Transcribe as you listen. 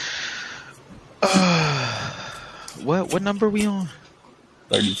What number we on?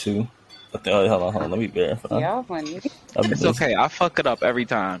 32. Hold on. Let me verify. Y'all funny. It's okay. I fuck it up every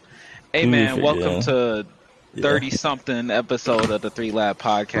time. Hey You man, forget, welcome yeah. to 30-something episode of the 3 Lab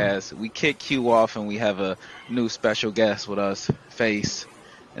podcast. We kick Q off and we have a new special guest with us, Face.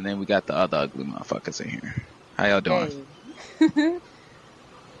 And then we got the other ugly motherfuckers in here. How y'all doing? Hey.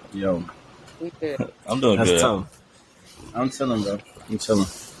 Yo, We good. I'm doing that's good. tough. I'm chilling, bro. I'm chilling.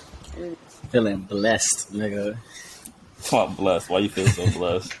 We- Feeling blessed, nigga. I'm blessed. Why you feel so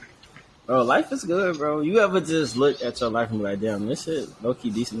blessed? Bro, life is good, bro. You ever just look at your life and be like, damn, this shit low-key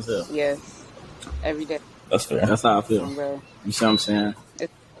decent as hell? Yes. Every day, That's fair. That's how I feel. bro. You see what I'm saying?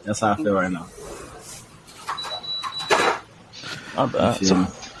 That's how I feel right now. Not bad. You feel me?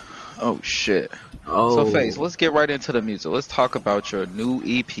 Oh shit. Oh. So Face, let's get right into the music. Let's talk about your new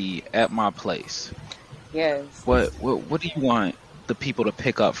EP, At My Place. Yes. What do you want the people to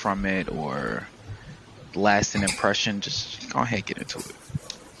pick up from it, or lasting impression? Just go ahead, get into it.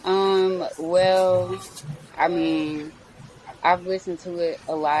 Well, I mean, I've listened to it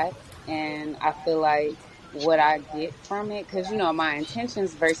a lot, and I feel like what I get from it, because, my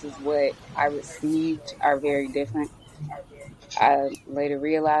intentions versus what I received are very different. I later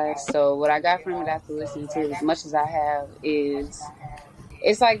realized. So what I got from it after listening to it as much as I have is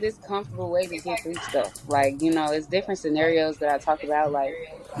it's like this comfortable way to get through stuff. Like, it's different scenarios that I talk about, like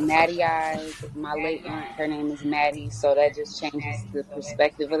Maddie Eyes, my late aunt, her name is Maddie, so that just changes the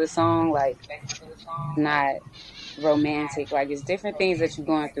perspective of the song. Like, not romantic. Like, it's different things that you're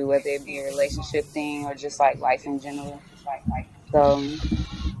going through, whether it be a relationship thing or just like life in general. So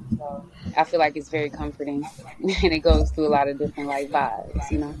I feel like it's very comforting and it goes through a lot of different like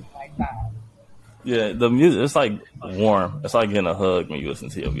vibes. Yeah, the music, it's like warm. It's like getting a hug when you listen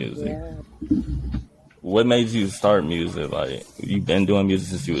to your music. Yeah. What made you start music? Like, you been doing music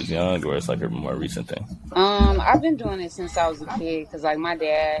since you was young, or it's like a more recent thing? I've been doing it since I was a kid because like my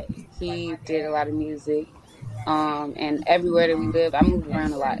dad, he did a lot of music. And everywhere that we lived, I moved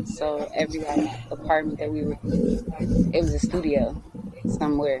around a lot. So every like apartment that we were in, it was a studio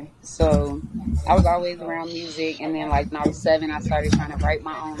somewhere. So I was always around music. And then like when I was 7, I started trying to write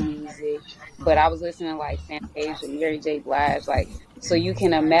my own music. But I was listening to like Fantasia, Mary J. Blige, like, so you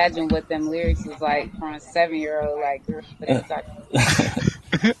can imagine what them lyrics was like from a 7-year-old like girl. But it was like,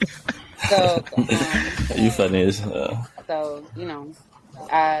 so You funny as so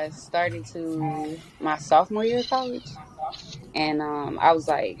I started to my sophomore year of college, and I was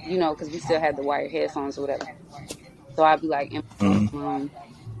like, because we still had the wired headphones or whatever. So I'd be like in my room,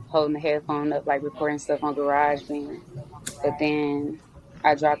 holding the headphone up, like recording stuff on GarageBand. But then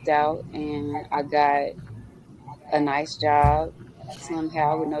I dropped out and I got a nice job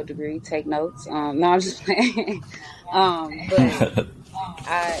somehow with no degree. Take notes. No, I'm just playing. But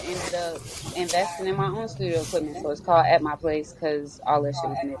I ended up investing in my own studio equipment, so it's called At My Place because all that shit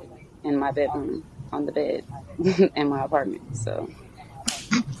was made in my bedroom on the bed in my apartment. So,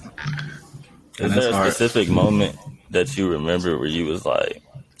 Is there a specific moment that you remember where you was like,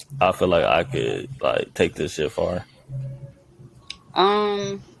 I feel like I could like take this shit far?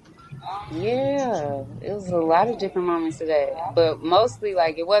 Yeah, it was a lot of different moments today, but mostly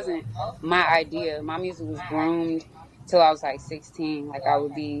like it wasn't my idea. My music was groomed till I was like 16. Like I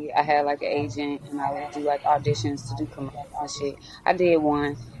had like an agent and I would do like auditions to do commercials and shit. I did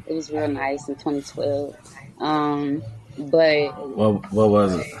one. It was real nice in 2012. But What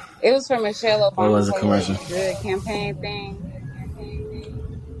was it? it was for Michelle Obama. What was the commercial? Good campaign thing.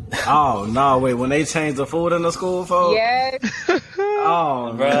 Oh, no, wait. When they changed the food in the school, folks? Yes.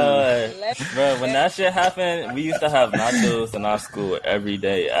 Oh, Bruh, when that shit happened, we used to have nachos in our school every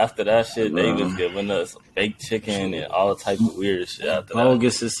day. After that shit, they was giving us baked chicken and all type of weird shit after that.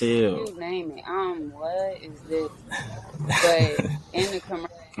 Bogus as hell. You name it. What is this? But in the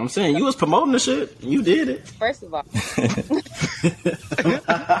commercial, I'm saying, you was promoting the shit. You did it. first of all, here's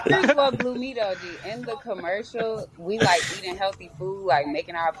what blew me though, G. In the commercial, we like eating healthy food, like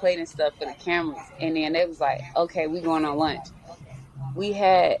making our plate and stuff for the cameras. And then it was like, okay, we going on lunch. We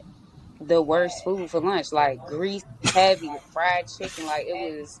had the worst food for lunch, like grease heavy, fried chicken. Like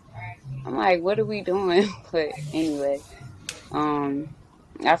it was, I'm like, what are we doing? But anyway,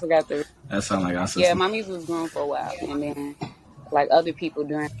 I forgot the. That sound like our system. Yeah, my music was growing for a while, and then like other people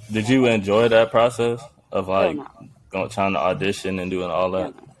doing. Did you enjoy that process of like no. trying to audition and doing all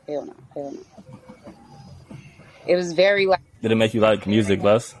that? Hell no. It was very like. Did it make you like music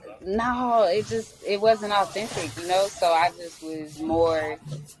less? No, it wasn't authentic, So I just was more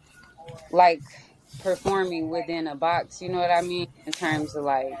like performing within a box, you know what I mean? In terms of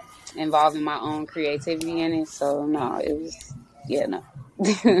like involving my own creativity in it. So no, it was, no.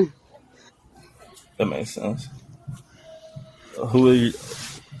 That makes sense. Who are you,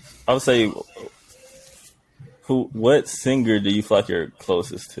 I would say, what singer do you feel like you're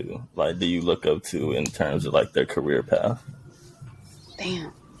closest to? Like, do you look up to in terms of like their career path?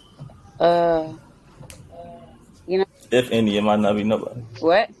 Damn. Uh, you know If any, it might not be nobody.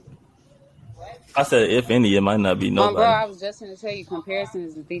 what? I said, if any, it might not be Bro, nobody. I was just gonna tell you, comparison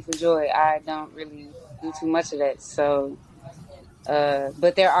is the thief of joy. I don't really do too much of that. So,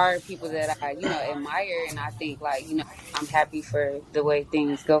 but there are people that I, admire, and I think like, I'm happy for the way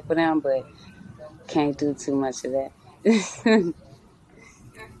things go for them, but can't do too much of that.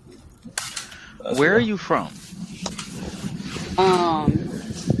 Where are you from?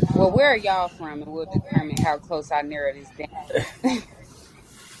 Well, where are y'all from, and we'll determine how close I narrow this down.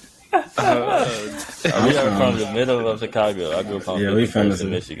 We are from the middle of Chicago. I grew up on we from in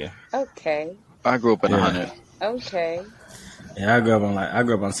Michigan. Okay. I grew up in 100. Okay. Yeah, I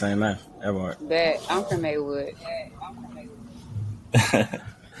grew up on St. Knife. Everywhere. Bet I'm from Maywood. It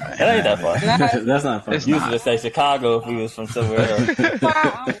ain't that far. That's not fun. You used to say Chicago if we was from somewhere else.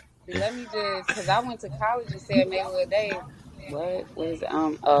 Let me just, because I went to college and said Maywood Day. What was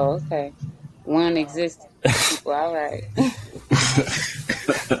oh, okay. One exists. Well, all right.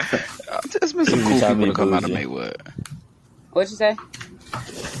 There's been some cool people to come out of Maywood. What'd you say?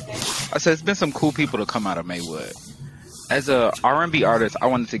 I said it's been some cool people to come out of Maywood. As a R&B artist, I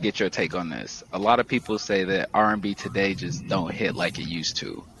wanted to get your take on this. A lot of people say that R&B today just don't hit like it used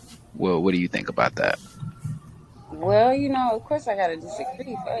to. Well, what do you think about that? Well, of course I gotta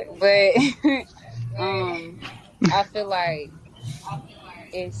disagree, but I feel like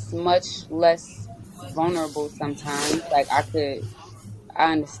it's much less vulnerable sometimes. Like I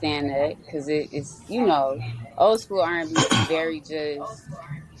understand that because it's old school R&B is very just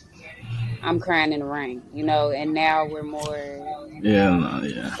I'm crying in the rain, and now we're more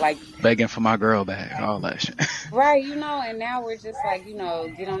like begging for my girl back, all that shit. Right, and now we're just like,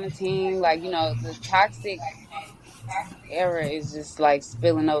 get on the team, like, the toxic era is just like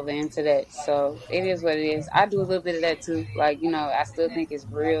spilling over into that. So it is what it is. I do a little bit of that too. Like, I still think it's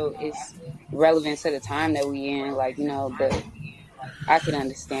real, it's relevant to the time that we in, like, but I can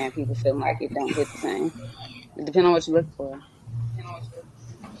understand people feeling like it don't hit the same. It depends on what you look for.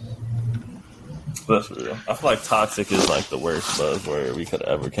 That's real. I feel like toxic is like the worst buzzword we could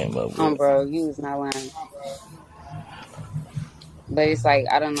ever came up with. Bro, you was not lying. But it's like,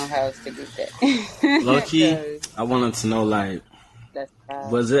 I don't know how else to do that. Low key, I wanted to know, like,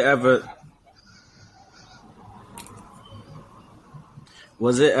 was it ever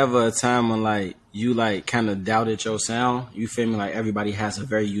a time when, like, you, like, kind of doubted your sound? You feel me? Like, everybody has a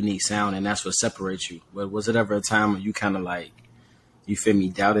very unique sound, and that's what separates you. But was it ever a time when you kind of, like, you feel me,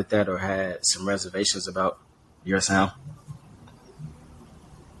 doubted that or had some reservations about your sound?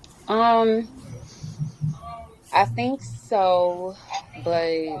 I think so,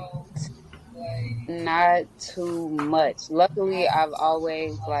 but not too much. Luckily, I've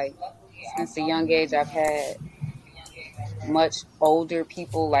always, like, since a young age, I've had much older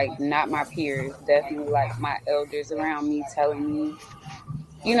people, like, not my peers, definitely, like, my elders around me telling me,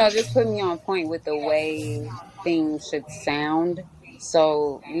 just put me on point with the way things should sound.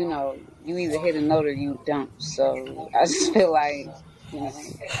 So, you either hit a note or you don't. So, I just feel like,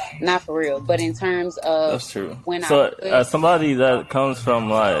 not for real. But in terms of that's true. When as somebody that comes from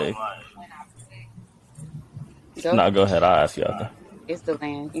like, go ahead. I'll ask you after. It's the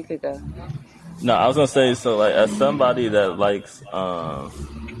land. You could go. No, I was gonna say, so like, as somebody that likes,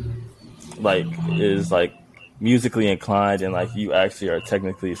 like, is like musically inclined and like you actually are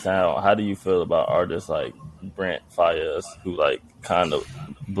technically sound, how do you feel about artists like Brent Faiyaz who like kind of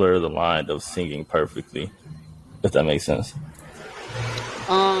blur the line of singing perfectly, if that makes sense?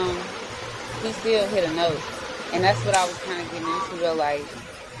 He still hit a note, and that's what I was kind of getting into though. Like,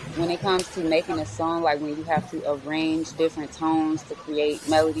 when it comes to making a song, like when you have to arrange different tones to create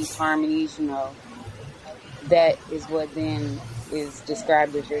melodies, harmonies, that is what then is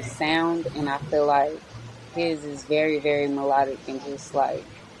described as your sound. And I feel like his is very, very melodic and just like,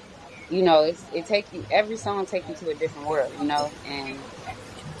 every song take you to a different world, and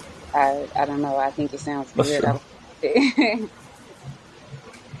I don't know, I think it sounds good.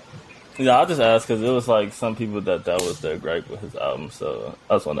 Yeah, I just asked because it was like some people that was their gripe with his album, so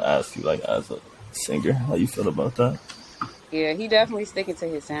I just want to ask you, like, as a singer, how you feel about that? Yeah, he definitely sticking to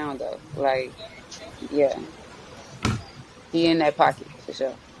his sound though. Like, yeah, he in that pocket for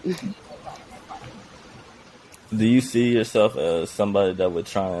sure. Do you see yourself as somebody that would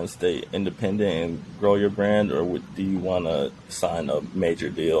try and stay independent and grow your brand, or do you want to sign a major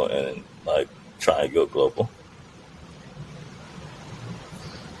deal and like try and go global?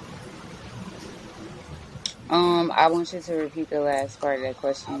 I want you to repeat the last part of that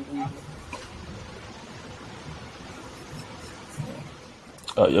question again.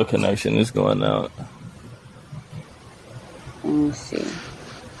 Oh, your connection is going out. Let me see.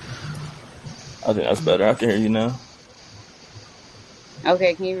 I think that's better. I can hear you now.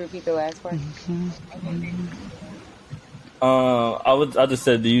 Okay, can you repeat the last part? I just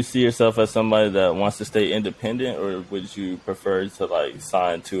said, do you see yourself as somebody that wants to stay independent, or would you prefer to like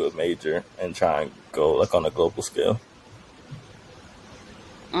sign to a major and try and go like on a global scale?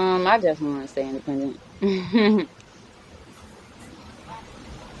 I definitely want to stay independent.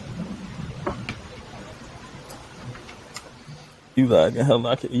 You like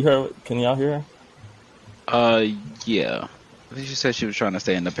hell? You heard? Can y'all hear her? Yeah. I think she said she was trying to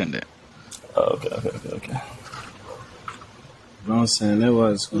stay independent. Oh, okay. You know what I'm saying? That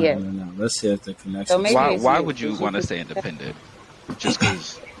was going Yeah. on now. Let's see if the connection. So maybe Why it's would you It's want to stay independent? Just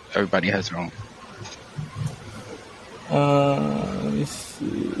because everybody has their own. Let me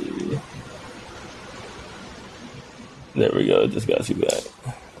see. There we go. Just got you back.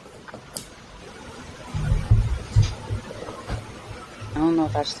 I don't know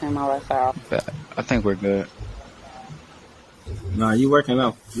if I should turn my Wi-Fi off. But I think we're good. Nah, you working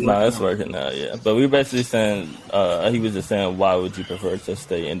out. No, it's working now, yeah. But we basically saying, he was just saying, why would you prefer to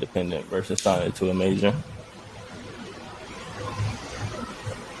stay independent versus signing to a major?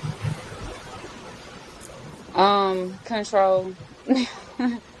 Control.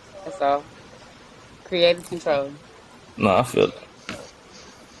 That's all. Creative control. No, I feel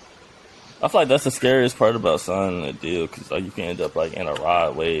like that's the scariest part about signing a deal, because like you can end up like in a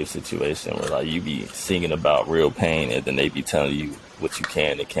rod wave situation where like you be singing about real pain and then they be telling you what you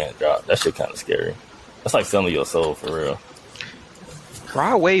can and can't drop. That shit kind of scary. That's like selling your soul for real.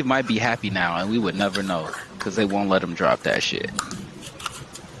 Rod Wave might be happy now, and we would never know because they won't let him drop that shit.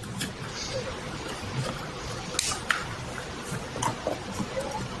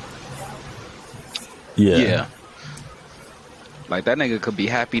 Yeah. Like that nigga could be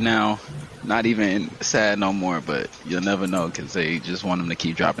happy now, not even sad no more, but you'll never know because they just want him to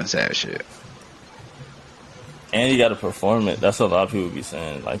keep dropping sad shit. And you got to perform it. That's what a lot of people be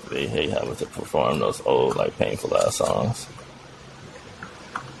saying. Like they hate having to perform those old, like painful ass songs.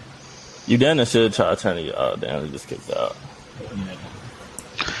 You then should try turning it out. Damn, it just kicked out.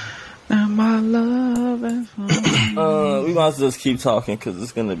 And my love and we might as well just keep talking because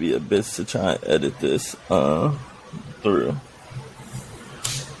it's gonna be a bitch to try and edit this through.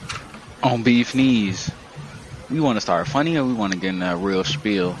 On Beef Knees, we want to start funny or we want to get in that real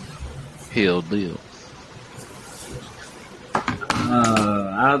spiel, hill deal.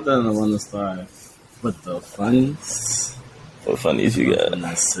 I don't want to start with the funnies. What funnies you got?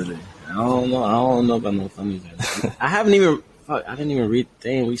 That's silly. I don't know about no funnies. I haven't even. Fuck, I didn't even read the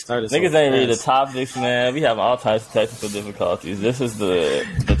thing. We started. Niggas ain't read the topics, man. We have all types of technical difficulties. This is the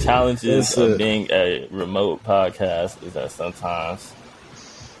challenges of being a remote podcast. Is that sometimes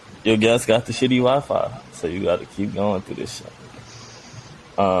your guest got the shitty Wi-Fi, so you got to keep going through this shit.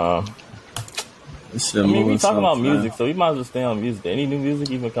 We talking about music, so we might as well stay on music. Any new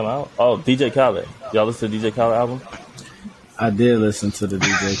music even come out? Oh, DJ Khaled. Y'all listen to DJ Khaled album? I did listen to the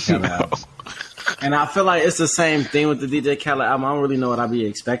DJ Khaled album. And I feel like it's the same thing with the DJ Khaled album. I don't really know what I be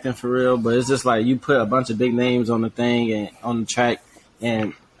expecting for real, but it's just like you put a bunch of big names on the thing and on the track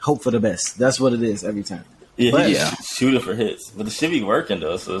and hope for the best. That's what it is every time. Yeah, shooting for hits. But the shit be working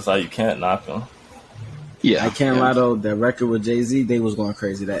though, so it's like you can't knock them. Yeah, I can't lie though. That record with Jay-Z, they was going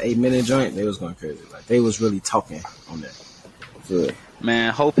crazy. That 8-minute joint, they was going crazy. Like they was really talking on that. Good.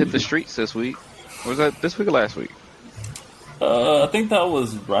 Man, Hope hit the streets this week. Was that this week or last week? I think that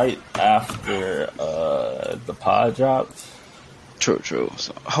was right after the pod dropped. True.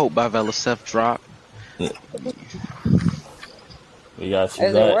 So, Hope by Velasef dropped. We got you Is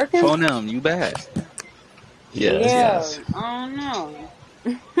it back. working? Phone them, you bad. Yes. I don't know.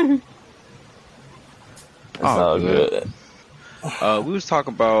 It's all good. We was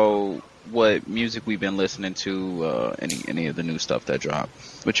talking about what music we've been listening to, any of the new stuff that dropped.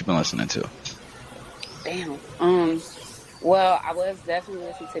 What you been listening to? Damn. Well, I was definitely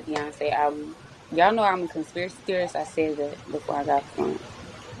listening to Beyonce album. Y'all know I'm a conspiracy theorist. I said that before I got on.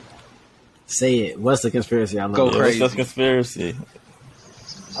 Say it. What's the conspiracy? I love Go it. crazy. What's this conspiracy?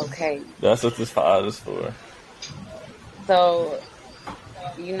 Okay. That's what this pod is for. So,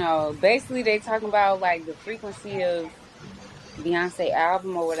 basically they talking about like the frequency of Beyonce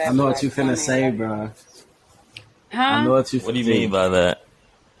album or whatever. I know what like, you finna say, bro. Huh? I know what you. What do you mean by that?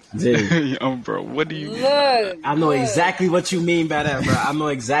 Dude, Bro, what do you mean? Look. I know exactly what you mean by that, bro. I know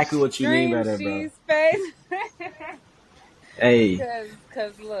exactly what you mean by that, bro. Cheese face. Hey,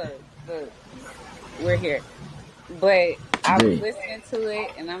 Cause look, we're here. But I was G. listening to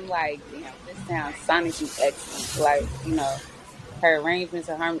it and I'm like, damn, this sounds sonically excellent. Like, her arrangements,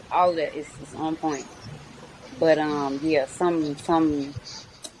 her harmony, all of that is on point. But yeah, some it's some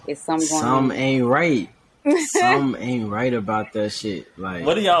going Some on. ain't right. Some ain't right about that shit. Like,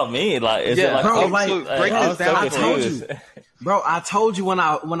 What do y'all mean? Like, is it Yeah, like, bro, so, like, so break I'm this so down I for told us. confused. you. Bro, I told you when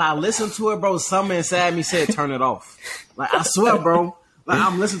I listened to it, bro, something inside me said turn it off. Like, I swear, bro. Like,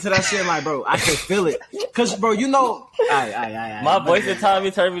 I'm listening to that shit, like, bro, I can feel it. Cause, bro, you know, My voice and time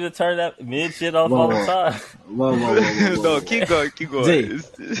you told me to turn that mid shit off all the time. Whoa. No, keep going.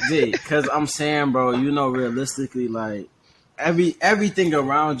 D, cause I'm saying, bro, you know, realistically, like, everything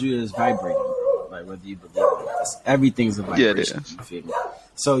around you is vibrating, bro. Like, whether you believe it or not, everything's a Yeah, it vibration. is. You feel me?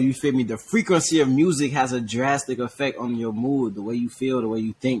 So you feel me? The frequency of music has a drastic effect on your mood, the way you feel, the way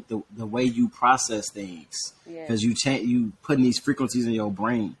you think, the way you process things. Yeah. Because you putting these frequencies in your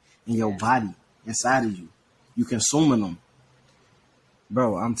brain, in your body, inside of you. You consuming them,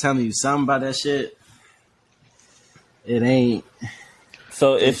 bro. I'm telling you, something about that shit. It ain't.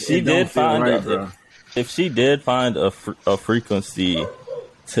 So if she it don't did feel find right, bro. if she did find a frequency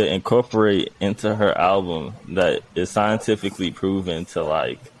to incorporate into her album that is scientifically proven to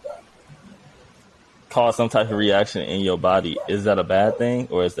like cause some type of reaction in your body, is that a bad thing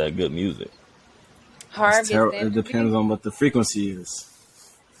or is that good music? Harvest It depends on what the frequency is.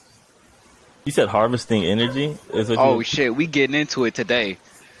 You said harvesting energy is what Oh you shit, we getting into it today.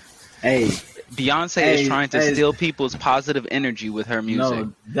 Hey, Beyonce is trying to hey. steal people's positive energy with her music.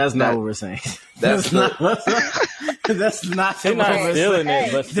 No, that's not what we're saying. That's That's not. That's not. She's not what we're stealing saying.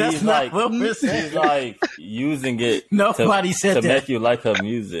 it, but That's she's not like what we're saying. she's like using it Nobody to said that. make you like her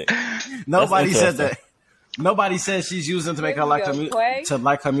music. Nobody said interesting. that. Nobody said she's using to make her like her Quay? to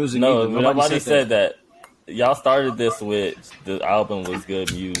like her music. No, either. nobody said that. Y'all started this with the album was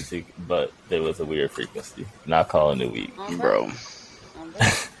good music, but there was a weird frequency. Not calling it weak. Bro.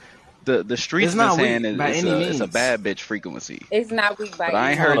 The streets It's been not saying weak by it's any a means. bad bitch frequency. It's not weak by But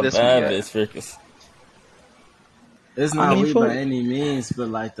I ain't any heard Not a this one bad yet. bitch frequency. It's I not mean, weak fuck. by any means, but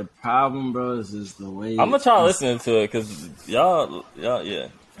like the problem, bro, is the way. I'm gonna try listening to it because y'all, yeah. I'm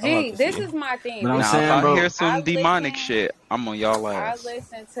gonna Gee, have to this see. is my thing. But I'm Now, saying, if I bro, hear some I demonic listen- shit, I'm on y'all I ass.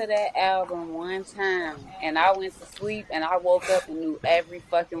 listened to that album one time and I went to sleep and I woke up and knew every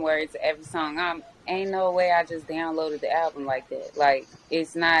fucking word to every song. Ain't no way I just downloaded the album like that. Like,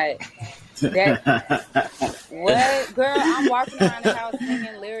 it's not that. What? Girl, I'm walking around the house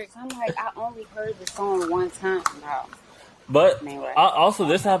singing lyrics. I'm like, I only heard the song one time. No. But Ain't right. also,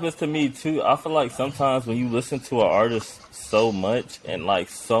 this happens to me too. I feel like sometimes when you listen to an artist so much and like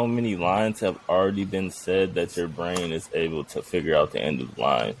so many lines have already been said that your brain is able to figure out the end of the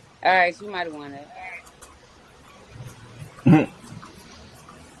line. All right, you might have won that.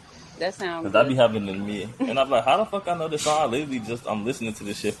 That sounds Because I be good. having it in me. And I'm like, how the fuck I know this song? I literally I'm listening to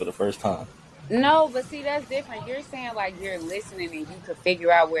this shit for the first time. No, but see, that's different. You're saying like you're listening and you could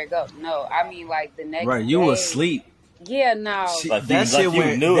figure out where it goes. No, I mean like the next right, you day. was asleep. Yeah, no. Like that you- shit like you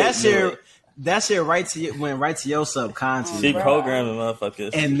went. knew That it, knew shit. it. That shit went right to your subconscious, She Bro. programming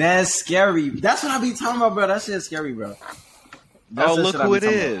motherfuckers. and that's scary. That's what I be talking about, bro. That shit's scary, bro. That's Oh, the look shit I who be it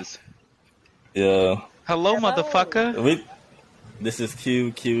talking about. is. Yeah. Hello, Hello. motherfucker. This is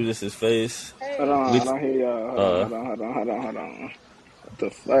Q. This is Face. Hey. Hold on, We- I don't hear y'all. Hold on. What the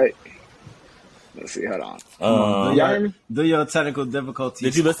fuck? Let's see, hold on. Um, Y'all hear me? Do your technical difficulties.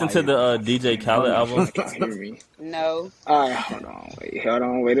 did you listen to the DJ Khaled album? Y'all hear me? No. Alright, hold on,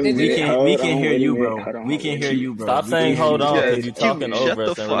 wait a Did minute. you- We Hold can on, hear wait a you, minute. bro. Hold on, We can wait a hear minute. you, bro. Stop We saying can hear hold you. on Yeah, because you talking shut over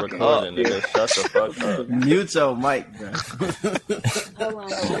the us and fuck we're recording. up. Nigga. Shut the fuck up. Mute your mic, bro. Hold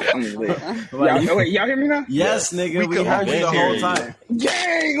on. I'm lit. Like, Y'all hear me now? yes, nigga. We can heard you the always hear whole you. time.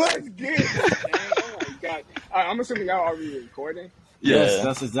 Gang, let's get it. Oh my god. I'm assuming y'all already recording. Yes, Yeah.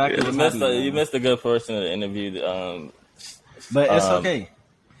 that's exactly You what's missed, happening. you missed a good portion of the interview. But it's um, okay.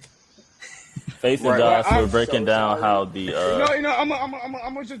 Face and Right. Josh I'm were breaking so down sorry. how the. I'm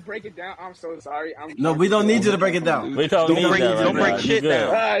gonna just break it down. I'm so sorry. No, we don't need you to break it down. We don't need break- that right don't now. break You shit good. down.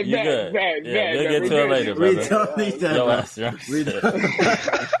 Alright, You bet, good. bet, Yeah, bet, we'll bet. get We to it good. later, We brother. don't need that, Yo bro. ass drunk. We shit. don't.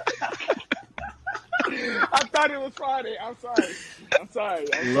 I thought it was Friday. I'm sorry.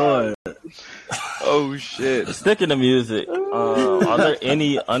 Lord. Oh shit. Sticking to music, are there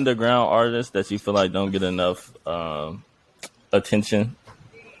any underground artists that you feel like don't get enough attention?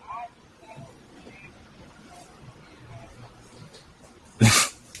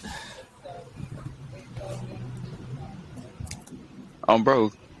 I'm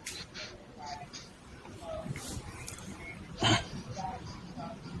broke.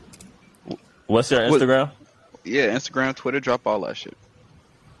 What's your What- Instagram? Yeah, Instagram, Twitter, drop all that shit.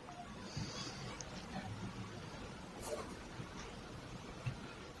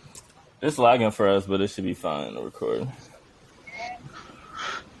 It's lagging for us, but it should be fine to record.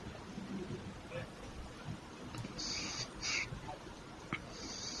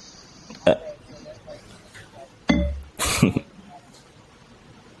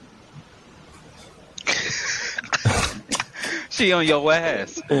 She on your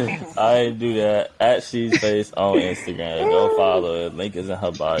ass. I do that at She's Face on Instagram. Go follow it. Link is in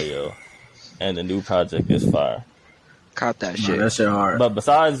her bio. And the new project is fire. Caught that shit. That shit hard. But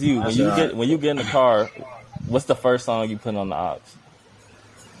besides you, That's when you get in the car, what's the first song you put on the aux?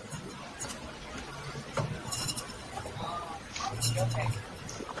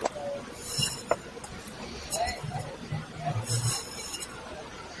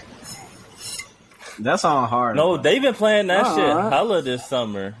 That's all hard. No, bro. they've been playing that shit hella this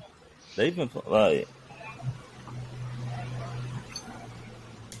summer. They've been like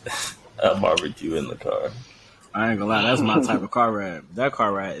a barbecue in the car. I ain't gonna lie, that's my type of car ride. That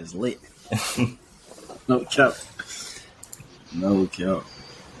car ride is lit. No cap. No cap.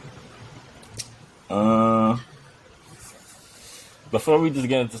 Before we just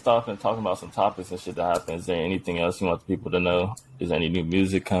get into stuff and talking about some topics and shit that happened, is there anything else you want the people to know? Is there any new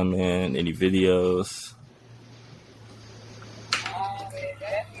music coming? Any videos?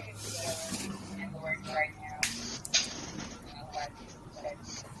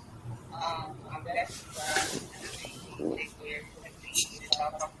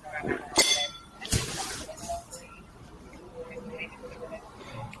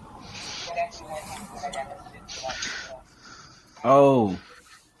 Oh.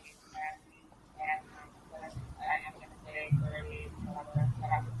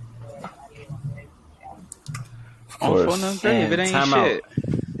 Of course. If it ain't time shit.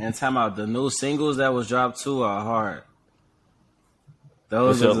 And time out. The new singles that was dropped too are hard.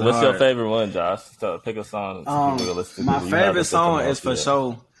 What's Those your favorite one, Josh? So pick a song. My favorite song is for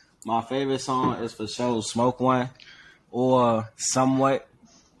sure. My favorite song is for sure Smoke One, or Somewhat,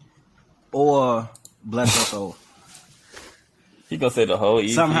 or Bless Your Soul. He gonna say the whole EP.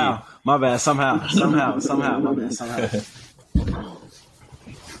 Somehow, my bad. Somehow, my bad. Somehow.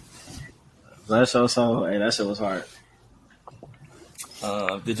 Bless Your Soul. Hey, that shit was hard.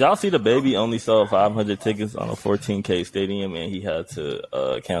 Did y'all see the Baby only sold 500 tickets on a 14K stadium and he had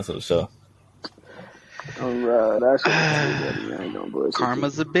to cancel the show? Bro, that shit was crazy. I ain't gonna bullshit.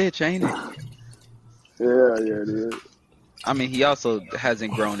 Karma's a bitch, ain't it? Yeah, dude. I mean, he also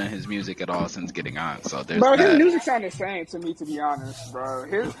hasn't grown in his music at all since getting on. So there's Bro, his that. music sound the same to me, to be honest, bro.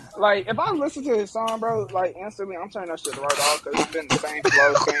 If I listen to his song, bro, like instantly, I'm turning that shit right off because it's been the same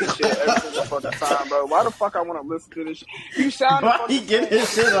flow, same shit every single fucking time, bro. Why the fuck I want to listen to this shit? You sound Why he get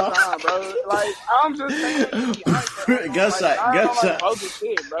his shit off? time, bro. Like I'm just saying, Gunshot. Bogus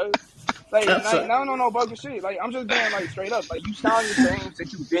shit, bro. Like, no, bogus shit. Like, I'm just being, like, straight up. Like, you sound the same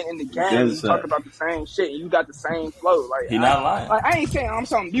since you've been in the game. You talk about the same shit, and you got the same flow. Like, He not lying. Like, I ain't saying I'm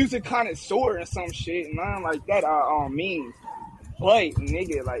some music connoisseur and some shit, and nothing like that, means. But,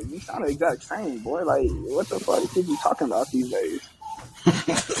 nigga, like, you sound the exact same, boy. Like, what the fuck is people talking about these days?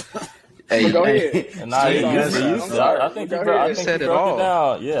 Hey, But go ahead. And now I think you broke it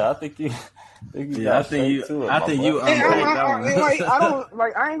down. Yeah, I think you. I think you. And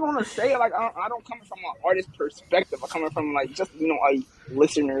I ain't gonna say it like I don't come from an artist perspective. I come from like just a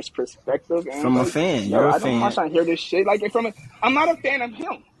listener's perspective. And From a like, fan, you're a fan. I'm not trying to hear this shit. Like I'm not a fan of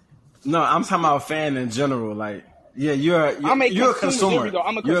him. No, I'm talking about fan in general. Like, yeah, you're a consumer.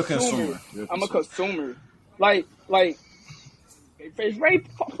 I'm a consumer. I'm a consumer. Like if Ray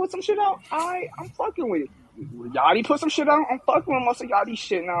put some shit out, I'm fucking with it. Yachty put some shit out, I'm fucking with most of Yachty's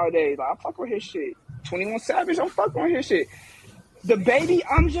shit nowadays. Like, I'm fucking with his shit. 21 Savage, I'm fucking with his shit. The Baby,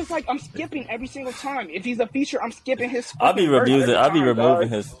 I'm just like, I'm skipping every single time. If he's a feature, I'm skipping his. I'll be removing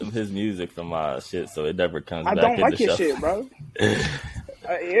his music from my shit, so it never comes back. I don't in like the his shuffle. shit, bro.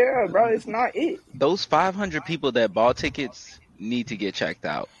 Yeah, bro, it's not it. those 500 people that bought tickets need to get checked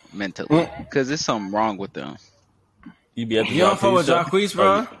out mentally because there's something wrong with them. You be at the You don't fuck with show? Jacquees,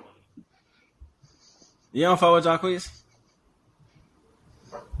 bro? You don't fuck with Jacquees?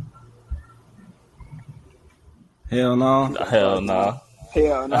 Hell no. Hell no.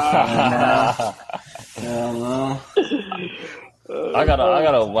 Hell nah. Hell no. I got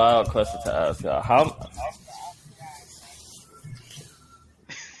a wild question to ask y'all.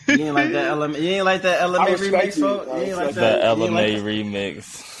 You ain't like that LMA. You ain't like that LMA remix, bro. You ain't like that LMA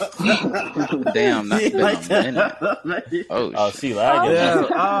remix. Damn, that's been like a minute. that. Oh, She lagging. Yeah. That's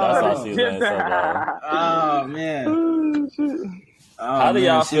how she lagging so bad. Oh man. How do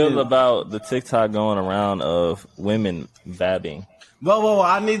y'all feel about the TikTok going around of women vabbing? Whoa!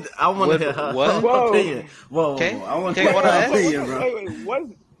 I want to hear her opinion. Whoa! I want to hear her opinion, bro.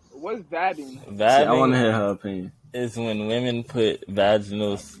 Wait, what's vabbing? Vabbing, I want to hear her opinion. Is when women put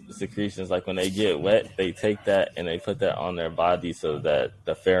vaginal secretions, like when they get wet, they take that and they put that on their body so that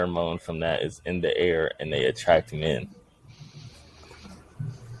the pheromone from that is in the air and they attract men.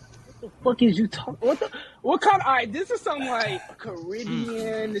 What the fuck is you talking? What kind of? Alright, this is some like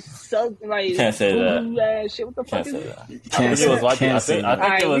Caribbean, like can't say that. Shit. What the fuck is it? I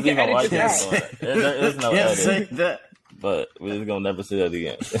think it was even white people. There's no Can't edit. say that. But we're just gonna never say that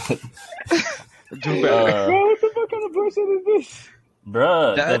again. Bro, what the fuck kind of bullshit is this?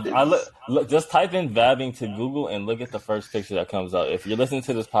 Bruh, look, just type in vabbing to Google and look at the first picture that comes up. If you're listening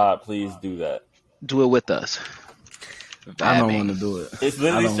to this pod, please do that. Do it with us. Vabbing. I don't want to do it. It's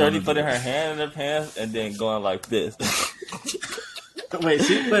literally Shirley putting her hand in her pants and then going like this. Wait,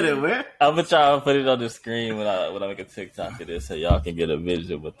 she put it where? I'm gonna try to put it on the screen when I make a TikTok of this so y'all can get a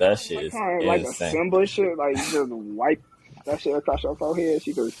visual. But that shit is like insane. a symbol shit, like you just wipe that shit across your forehead.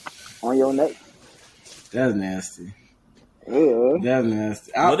 She goes on your neck. That's nasty. Yeah. That's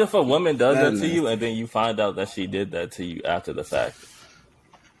nasty. What if a woman does that to you and then you find out that she did that to you after the fact?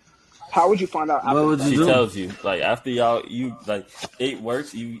 How would you find out? What would you do? She tells you, like, after it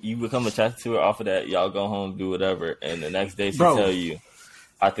works, you become attracted to her off of that, y'all go home, do whatever, and the next day she tell you,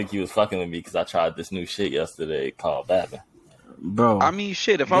 I think you was fucking with me because I tried this new shit yesterday called vabbing. Bro, I mean,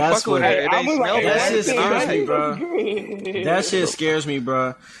 shit. If I'm fucking with her, it ain't smell that bad. shit scares me, bro. That shit scares me,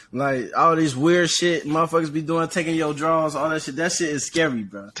 bro. Like all these weird shit motherfuckers be doing, taking your drawers, all that shit. That shit is scary,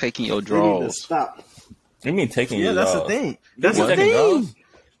 bro. Taking your They need to drawers. stop. You mean taking Yeah, your that's drawers? the thing. That's the taking thing. drawers?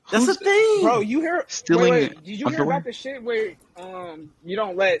 That's the thing, Bro, you hear? Stealing Wait, did you hear underwear? about the shit where you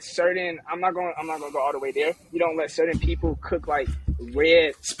don't let certain? I'm not gonna go all the way there. You don't let certain people cook like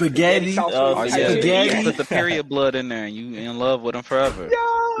red Spaghetti. sauce Oh, Oh, type yeah. shit. Spaghetti. You put the period blood in there and you in love with them forever.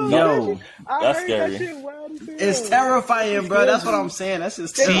 Yo, I that's heard scary. That shit wild as hell. it's terrifying, bro. That's what I'm saying. That's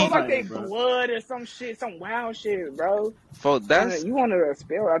just They put like they terrifying, bro. blood or some shit, some wild shit, bro. Folks, You want to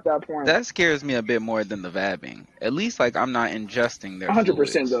spill at that point. that scares me a bit more than the vabbing. At least, like, I'm not ingesting their 100%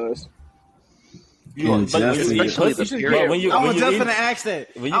 fluids. does. But when you eat Especially pussy, the period. when you I was just eat- gonna ask that.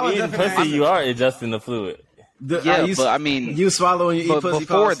 when I you was eat just gonna pussy, ask you are ingesting the fluid. that. Yeah, you, but I mean, you swallow when you eat but pussy.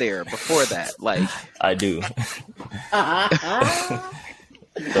 before pause? before that, like, I do.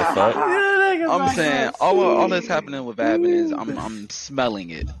 The fuck? I'm saying all that's happening with vabbing is I'm smelling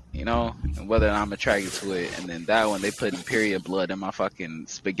it, you know, and whether I'm attracted to it, and then that one they putting period blood in my fucking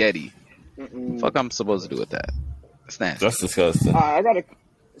spaghetti. Fuck, I'm supposed to do with that? It's nasty. That's disgusting. I gotta.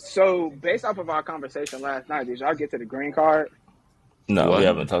 So based off of our conversation last night, did y'all get to the green card? No, What? we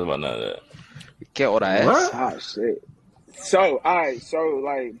haven't talked about none of that. Get what I asked? Oh shit. So alright, so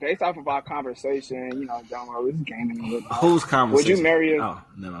like based off of our conversation, you know, John, we was gaming and whatnot. Whose conversation? Would you marry a Oh,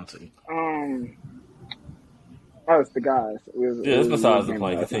 no, I'll tell you. Oh, it's the guys. Yeah, it's besides the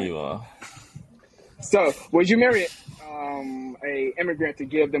point. Continue on. So, would you marry a immigrant to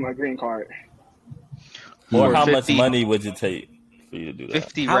give them a green card? Or For how 50 much money would it take for you to do that?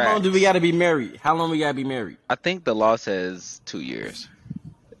 50 How long racks. do we got to be married? How long we got to be married? I think the law says 2 years.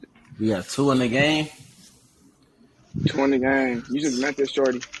 We got 2 in the game. 20 game. You just met this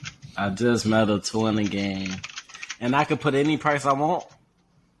shorty. I just met a 2 in the game, and I could put any price I want.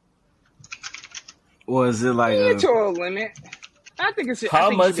 Or is it like To a limit. I think it's. How I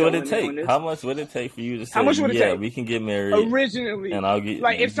think much you should would go it limit on take? this. How much would it take for you to say, How much would it yeah, take? we can get married? Originally, And I'll get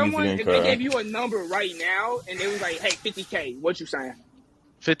like if use the someone green if they card. gave you a number right now and they was like, "Hey, 50K," what you saying?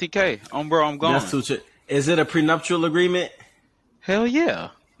 50K. Bro, I'm going. that's too? Is it a prenuptial agreement? Hell yeah.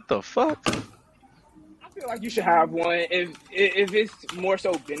 What the fuck? I feel like you should have one. If it's more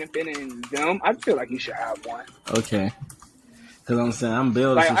so benefiting them, I feel like you should have one. Okay. Because I'm saying I'm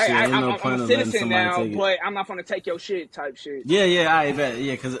building Like some shit. Ain't no I'm point a in letting citizen somebody now, take it. but I'm not gonna take your shit type shit. Yeah, I bet.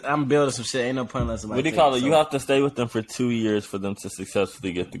 Yeah, because I'm building some shit. Ain't no point in letting somebody What do you take call it? so- You have to stay with them for 2 years for them to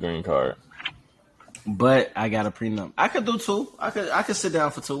successfully get the green card. But I got a prenup. I could do 2. I could sit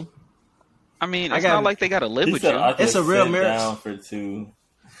down for 2. I mean, I it's got- not like they gotta live He with said, you. I could It's a real sit marriage. down for 2.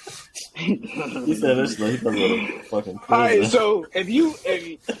 He said this like he from a fucking All right, prison. so if you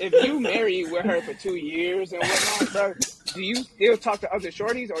marry with her for 2 years and whatnot, bro, do you still talk to other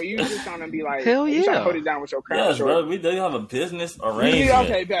shorties, or you just trying to be like, Hell you trying yeah. to hold it down with your current Yes, shorty? bro. We do have a business arrangement. Yeah,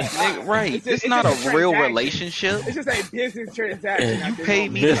 okay, bet. Nigga, right. It's just not a real transaction. relationship. It's just a business transaction. You pay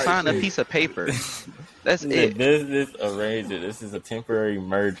me to sign a piece of paper. That's It's a it. business arrangement. This is a temporary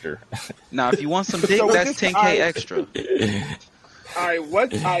merger. Now, if you want some dick, So that's with 10K this- extra.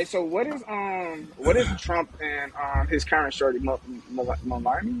 So what is Trump and his current shorty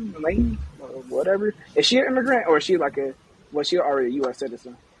Melania, whatever? Is she an immigrant or is she was she already a U.S.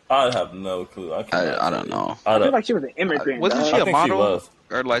 citizen? I have no clue. I don't know. I feel like she was an immigrant. Wasn't she a model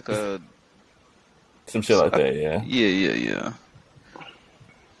or like a some shit like that? Yeah. Yeah.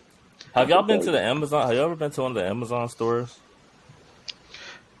 Have y'all been to the Amazon? Have you ever been to one of the Amazon stores?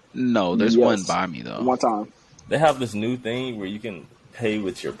 No, there's one by me though. One time. They have this new thing where you can pay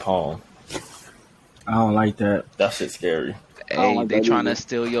with your palm. I don't like that. That shit's scary. Hey, they trying to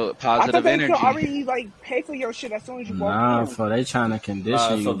steal your positive energy. I thought they could already pay for your shit as soon as you walk in. Nah, for they trying to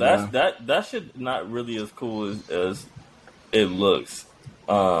condition you. So that shit not really as cool as it looks.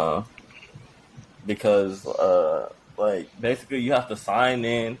 Because like basically you have to sign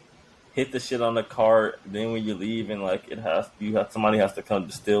in, hit the shit on the cart, then when you leave and like somebody has to come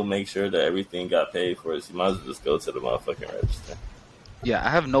to still make sure that everything got paid for it. So you might as well just go to the motherfucking register. Yeah,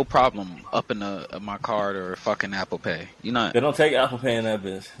 I have no problem upping my card or fucking Apple Pay. You know, they don't take Apple Pay in that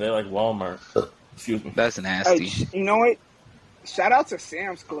bitch. They like Walmart. Excuse me. That's nasty. Hey, you know what? Shout out to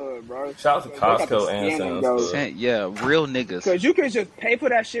Sam's Club, bro. Shout out to Costco and Sam's Club. Yeah, real niggas. Because you can just pay for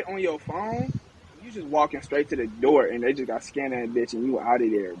that shit on your phone. You just walking straight to the door and they just got scanned that bitch and you out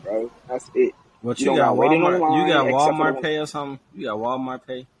of there, bro. That's it. What you got Walmart? You got Walmart Pay or something? You got Walmart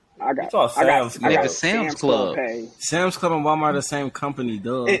Pay? I got Sam's Club. Pay. Sam's Club and Walmart are the same company,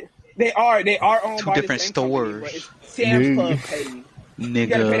 duh. They are owned two by different the same stores. Company, it's Sam's Club Pay. Nigga. You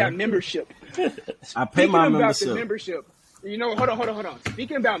gotta pay that membership. I pay my membership. The membership. You know, hold on.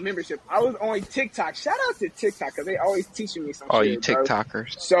 Speaking about membership, I was on TikTok. Shout out to TikTok because they always teaching me something. Oh, you TikTokers. Bro.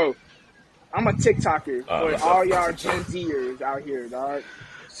 So, I'm a TikToker for all y'all Gen Zers out here, dog.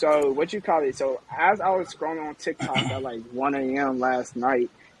 So, what you call it? So, as I was scrolling on TikTok at like 1 a.m. last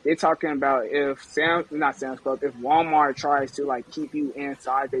night, they're talking about if Walmart tries to like keep you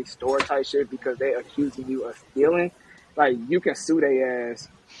inside their store type shit because they accusing you of stealing, like you can sue their ass.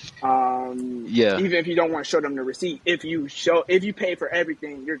 Even if you don't want to show them the receipt, if you pay for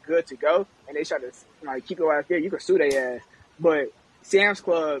everything, you're good to go. And they try to like keep your ass there, you can sue their ass. But Sam's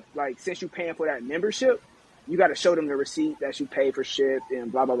Club, like since you paying for that membership, you got to show them the receipt that you pay for shit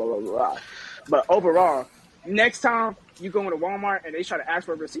and blah blah blah blah blah. But overall, next time you go into Walmart and they try to ask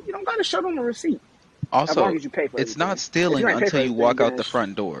for a receipt, you don't got to show them the receipt. Also, as long as you pay for it's everything. Not stealing until you walk out the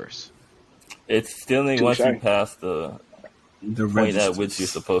front doors. It's stealing once you pass the point at which you're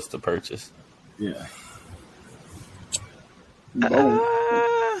supposed to purchase. Yeah. No,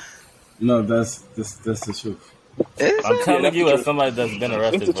 that's the truth. I'm telling you, as somebody that's been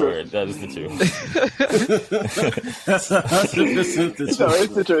arrested for it, that is the truth. That's 100% the truth. No,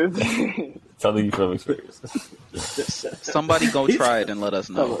 it's the truth. Telling you from experience. Somebody go try it and let us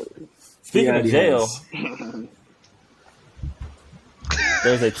know. Speaking of jail,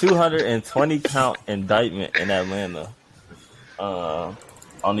 there's a 220-count indictment in Atlanta on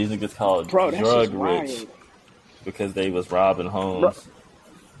these niggas called Drug Rich because they was robbing homes.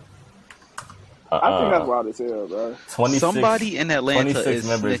 I think that's wild as hell, bro. Somebody in Atlanta 26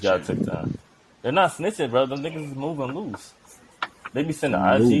 members snitching. got took down. They're not snitching, bro. Them niggas is moving loose. They be sending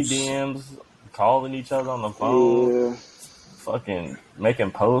IG DMs, calling each other on the phone, fucking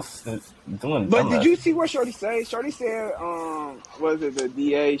making posts, doing. But did you see what Shorty said? Shorty said, was it the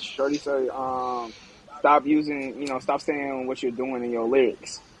DA? Shorty said, stop saying what you're doing in your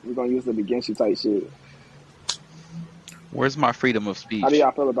lyrics. We're gonna use it against you, type shit. Where's my freedom of speech? How do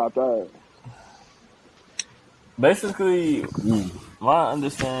y'all feel about that? Basically, my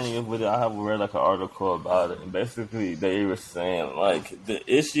understanding of it, I have read like an article about it, and basically they were saying like the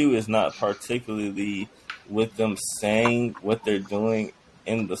issue is not particularly with them saying what they're doing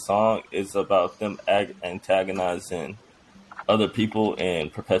in the song, it's about them antagonizing other people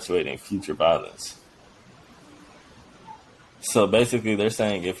and perpetuating future violence. So basically they're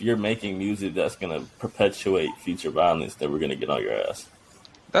saying if you're making music that's going to perpetuate future violence, then we're going to get on your ass.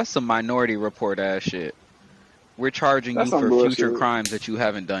 That's some Minority Report ass shit. We're charging you for future crimes that you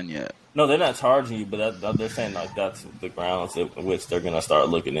haven't done yet. No, they're not charging you, but they're saying like that's the grounds in which they're going to start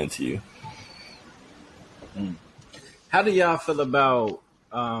looking into you. How do y'all feel about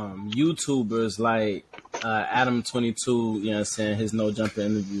YouTubers like Adam22, you know what I'm saying, his No Jumper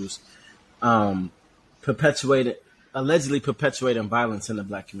interviews, allegedly perpetuating violence in the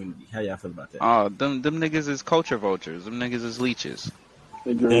black community? How y'all feel about that? Oh, them niggas is culture vultures. Them niggas is leeches.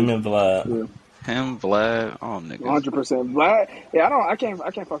 Him and Vlad. Yeah. Him, Vlad, all niggas. 100%. Vlad, yeah, I can't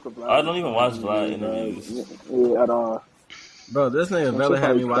fuck with Vlad. I don't even watch Vlad interviews. Yeah, at all. Bro, this nigga Vela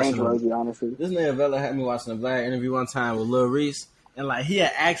had me watching. Honestly. This nigga Vela had me watching a Vlad interview one time with Lil Reese, and like he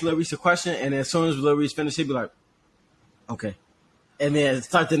had asked Lil Reese a question, and as soon as Lil Reese finished, he'd be like, "Okay," and then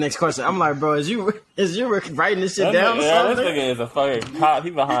start the next question. I'm like, bro, is you writing this shit down? This nigga is a fucking cop.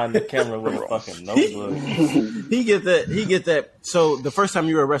 He behind the camera with a fucking notebook. He get that. So the first time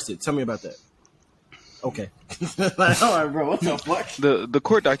you were arrested, tell me about that. Okay. Like, all right, bro, what the fuck? The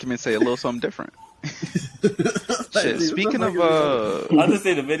court documents say a little something different. Shit, speaking of, I just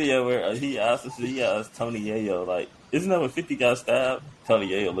see the video where he asked Tony Yayo, like, isn't that when 50 got stabbed? Tony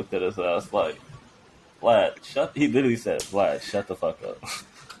Yayo looked at his ass like, Vlad, he literally said, Vlad, shut the fuck up.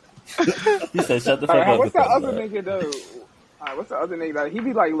 He said, shut the fuck up. What's that other nigga, though? What's the other nigga? Like, he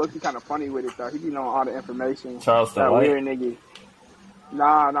be like looking kind of funny with it, though. He be knowing all the information. Charleston that White? Weird nigga.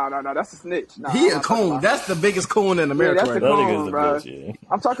 Nah, that's a snitch. Nah, He a coon. That's the biggest coon in America. Yeah, that's the right coon, bro. Bitch, yeah.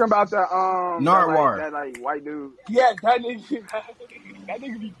 I'm talking about the Narwhal. that white dude. Yeah, that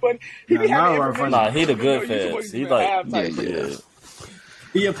nigga be funny. He be having information. Nah, he the good feds. He like, yeah.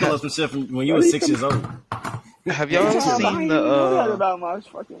 He'll pull up some shit from when you were 6 years old. Have y'all seen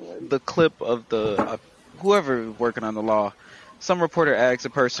the clip of the whoever working on the law? Some reporter asked a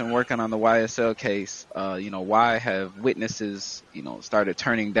person working on the YSL case, why have witnesses, started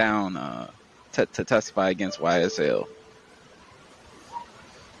turning down to testify against YSL?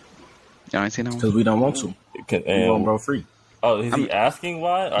 Y'all ain't seen that one? Because we don't want to. We want bro free. Oh, is he asking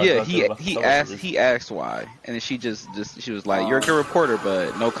why? Yeah, he asked why, and then she she was like, "You're a good reporter,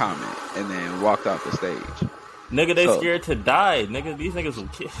 but no comment," and then walked off the stage. Nigga, they scared to die. Nigga, these niggas will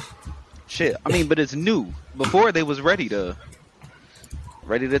kill. Shit, I mean, but it's new. Before they was ready to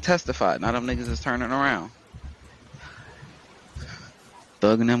testify. Now them niggas is turning around.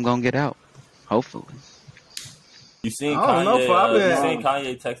 Thug and them gonna get out, hopefully. You seen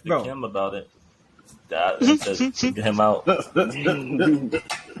Kanye texting Kim about it? That and said to get him out.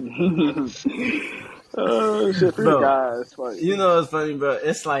 Oh shit, bro, guys, funny. You know what's funny, bro?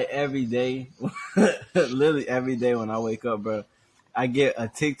 It's like every day, literally every day when I wake up, bro, I get a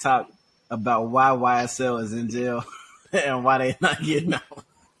TikTok about why YSL is in jail and why they not getting out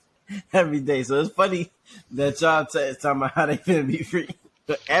every day. So it's funny that y'all talking about how they finna be free.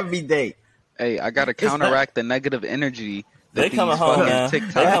 But every day. Hey, I gotta counteract the negative energy. They coming home, man.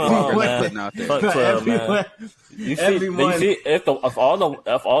 TikTok they coming home, man. Out there. Fuck 12, man. You see, if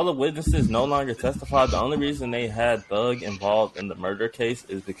all the witnesses no longer testified, the only reason they had Thug involved in the murder case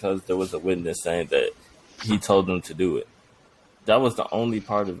is because there was a witness saying that he told them to do it. That was the only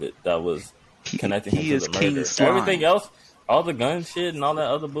part of it that was connecting him to the murder. Everything else, all the gun shit and all that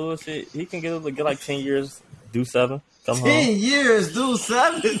other bullshit, he can get like 10 years, do 7. Come 10 years, do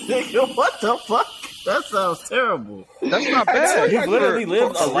 7, nigga. What the fuck? That sounds terrible. That's not bad. You've literally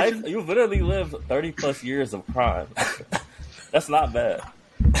lived a life. You've literally lived 30 plus years of crime. That's not bad.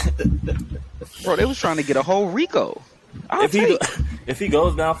 Bro, they was trying to get a whole RICO. If he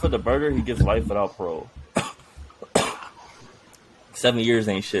goes down for the murder, he gets life without parole. 7 years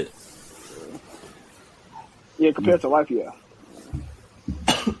ain't shit. Yeah, compared to life, yeah.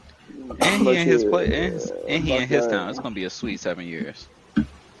 And he in his place, and he in his town. It's gonna be a sweet 7 years.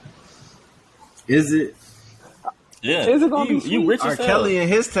 Is it? Yeah. Is it gonna be you rich as hell. Kelly in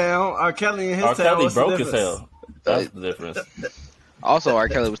his town. R. Kelly broke as hell. That's the difference. Also, R.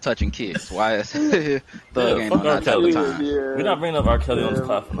 Kelly was touching kids. Why is Thug ain't on that type of time? Yeah. We're not bringing up R. Kelly on this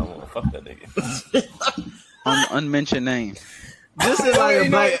platform no more. Fuck that nigga. Unmentioned name. This is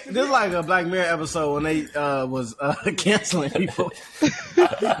like a Black Mirror episode when they was canceling people.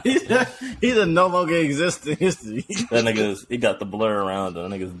 He's a no longer exist in history. That nigga he got the blur around him.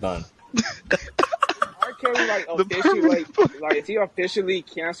 That nigga's done. R. Kelly officially is he officially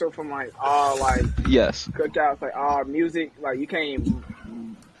canceled from all yes cookouts all music you can't even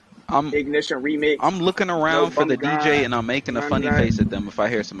Ignition remix. I'm looking around for the DJ and I'm making a funny face at them if I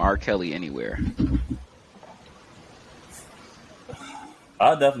hear some R. Kelly anywhere.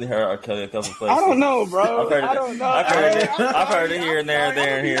 I definitely heard R. Kelly a couple places. I don't know, bro. I don't know. I've heard it here and there and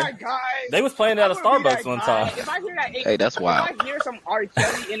there and here. They was playing at a Starbucks one time. If I hear that, hey, that's wild. If I hear some R.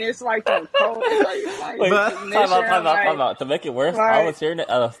 Kelly and it's like some cold, time out. To make it worse, I was hearing it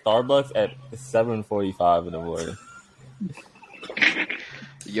at a Starbucks at 7:45 in the morning.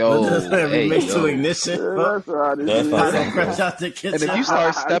 Yo, remix to Ignition. And if you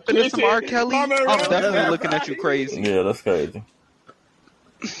start stepping in some R. Kelly, I'm definitely looking at you crazy. Yeah, that's crazy.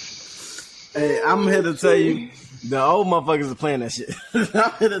 Hey, I'm here to tell you, the old motherfuckers are playing that shit.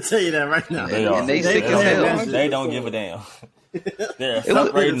 I'm here to tell you that right now. They are. And they sick as hell. They don't give a damn. They're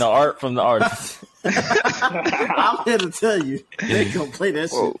separating the art from the artist. I'm here to tell you, they gonna play that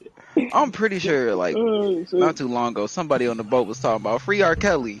shit. I'm pretty sure, not too long ago, somebody on the boat was talking about free R.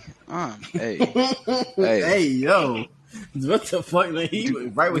 Kelly. Hey, yo, what the fuck?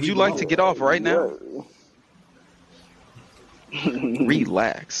 Would you like to get off right now?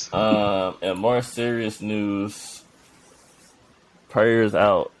 Relax. And more serious news. Prayers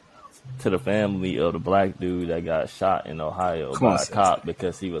out to the family of the black dude that got shot in Ohio by a cop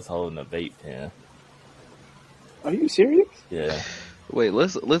because he was holding a vape pen. Are you serious? Yeah. Wait,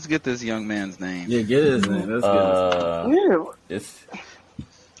 let's get this young man's name. Yeah, get his name. Let's get his name.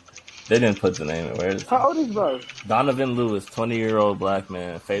 They didn't put the name in. Where is How old is bro? Donovan Lewis, 20-year-old black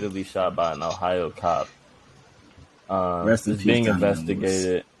man, fatally shot by an Ohio cop. Is being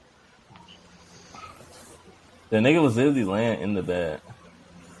investigated. The nigga was literally laying in the bed.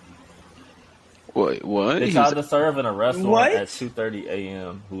 Wait, what? They tried to serve an arrest warrant at 2:30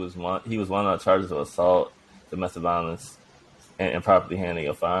 a.m. He was one on charges of assault, domestic violence, and improperly handling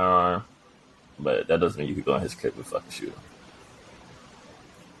a firearm. But that doesn't mean you could go in his crib and fucking shoot him.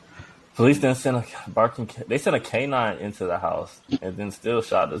 Police then sent a canine into the house and then still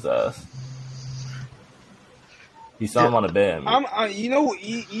shot his ass. He saw him on the bed.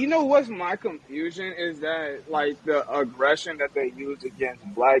 You know what's my confusion is that like the aggression that they use against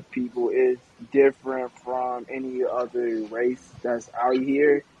black people is different from any other race that's out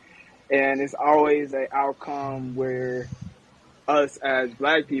here, and it's always an outcome where us as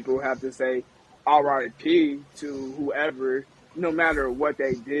black people have to say R.I.P. to whoever, no matter what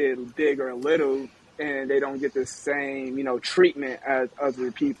they did, big or little. And they don't get the same, treatment as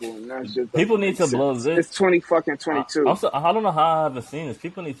other people. And that's just people need to blow this. It's 2022. I don't know how I haven't seen this.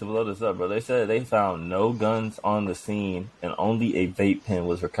 People need to blow this up, bro. They said they found no guns on the scene and only a vape pen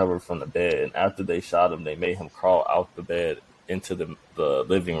was recovered from the bed. And after they shot him, they made him crawl out the bed into the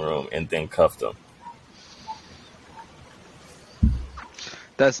living room and then cuffed him.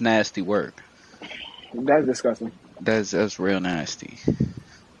 That's nasty work. That's disgusting. That's real nasty.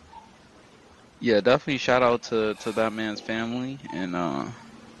 Yeah, definitely shout out to that man's family, and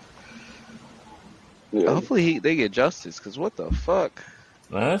hopefully they get justice, because what the fuck?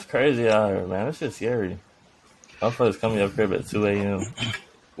 Man, that's crazy out here, man. That's just scary. Motherfuckers come to your crib at 2 a.m.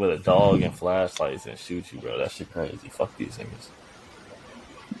 with a dog and flashlights and shoot you, bro. That shit crazy. Fuck these niggas.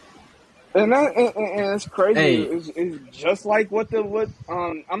 And it's crazy. Hey. It's just like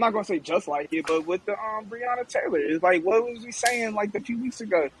I'm not gonna say just like it, but with the Breonna Taylor, it's like what was we saying like a few weeks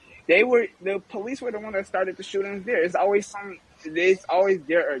ago? The police were the one that started the shootings there. It's always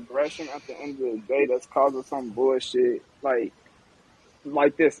their aggression at the end of the day that's causing some bullshit like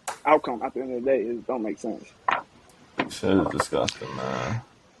this outcome at the end of the day. It don't make sense. Shit is disgusting, man.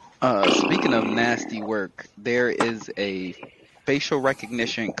 Speaking of nasty work, there is a facial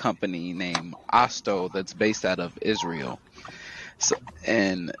recognition company named Osto that's based out of Israel. So,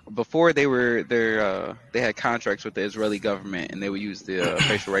 and before they had contracts with the Israeli government, and they would use the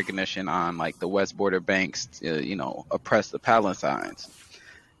facial recognition on like the West Border banks to, oppress the Palestinians.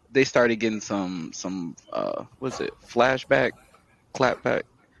 They started getting some flashback, clapback.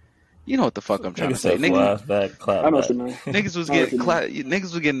 You know what the fuck I'm trying to say. Flashback, clapback.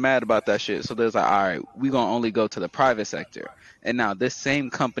 Niggas was getting mad about that shit. So there's like, all right, we gonna only go to the private sector. And now this same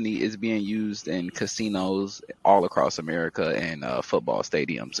company is being used in casinos all across America and football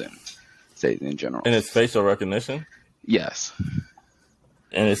stadiums and states in general. And it's facial recognition? Yes.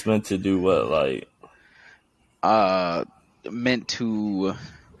 And it's meant to do what, like? Meant to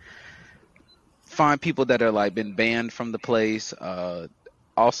find people that are like been banned from the place.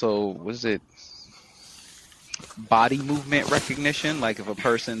 Also, was it body movement recognition? Like if a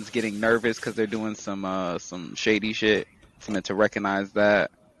person's getting nervous because they're doing some shady shit, it's meant to recognize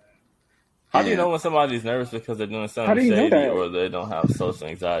that. How do you know when somebody's nervous because they're doing something shady or they don't have social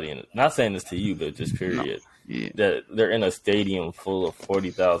anxiety? And not saying this to you, but just period. No. Yeah. That they're in a stadium full of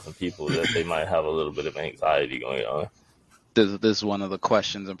 40,000 people that they might have a little bit of anxiety going on. This is one of the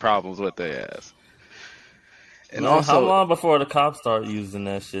questions and problems with their ass. And also, how long before the cops start using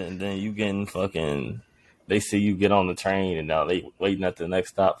that shit and then you getting fucking, they see you get on the train and now they waiting at the next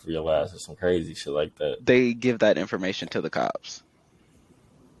stop for your ass or some crazy shit like that. They give that information to the cops.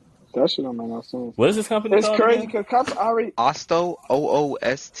 That shit don't make no sense. What is this company called? It's crazy because cops already... Osto,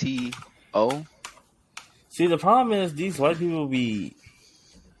 Oosto. See, the problem is these white people be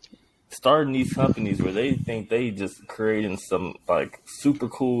starting these companies where they think they just creating some like super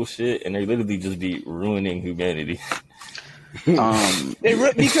cool shit and they literally just be ruining humanity.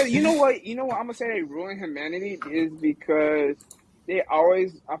 Because you know what I'm gonna say they ruin humanity is because they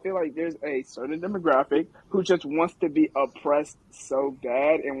always, I feel like there's a certain demographic who just wants to be oppressed so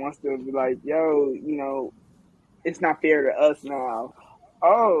bad and wants to be like, yo, it's not fair to us now.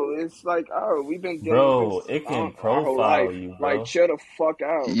 Oh, it's like, we've been dealing with this it can profile you, bro. Like, chill the fuck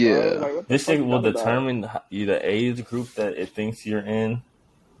out, yeah. Bro. Like, this shit will determine the age group that it thinks you're in.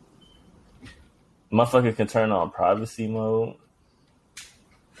 Motherfucker can turn on privacy mode.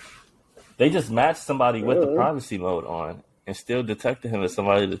 They just matched somebody with the privacy mode on and still detected him as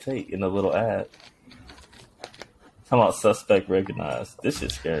somebody to take in a little ad. Talking about suspect recognized. This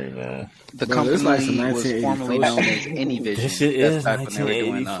shit's scary, man. The Bro, company this like some was formerly 1984 known as shit. Anyvision. This shit That's is back when they were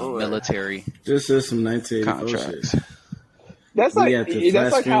doing 1984. military This is some 1984 contracts. shit. That's We like got the that's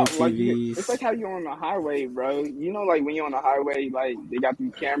flat like how screen like it's TVs. like how you're on the highway, bro. You know, like when you're on the highway, like they got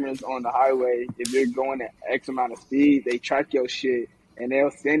these cameras on the highway. If you're going at X amount of speed, they track your shit and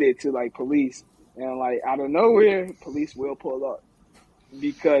they'll send it to like police. And like out of nowhere, police will pull up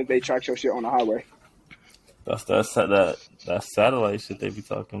because they track your shit on the highway. That's that satellite shit they be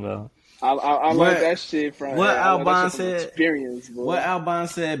talking about. I What learned that shit from what I learned that Albon shit from said? experience, bro. What Albon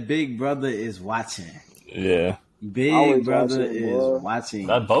said? Big Brother is watching. Yeah. Big Always Brother watching, is boy. watching.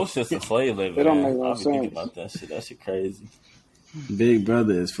 That bullshit's a slave labor, It don't man. make no I'll be thinking sense. about that shit. That shit crazy. Big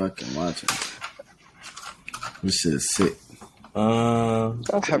Brother is fucking watching. This shit is sick.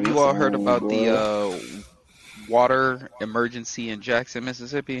 That's Have you all heard insane, about bro. the water emergency in Jackson,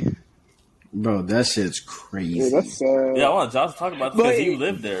 Mississippi? Bro, that shit's Yeah, crazy. that's sad. Yeah, I want Josh to talk about this But because you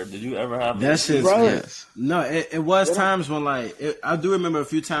lived there. Did you ever have That shit's Bro. Yes. no. It was times when like I do remember a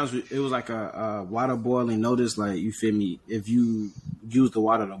few times it was like a water boiling notice. Like you feel me? If you use the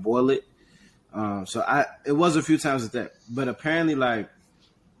water to boil it, it was a few times at that. But apparently, like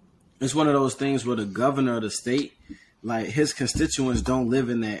it's one of those things where the governor of the state, like his constituents don't live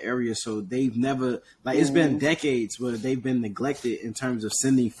in that area, so they've never like it's been decades where they've been neglected in terms of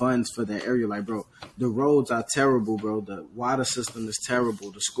sending funds for that area. Like, bro, the roads are terrible, bro. The water system is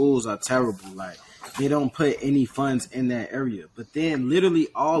terrible. The schools are terrible. Like, they don't put any funds in that area. But then, literally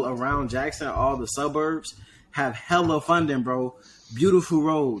all around Jackson, all the suburbs have hella funding, bro. Beautiful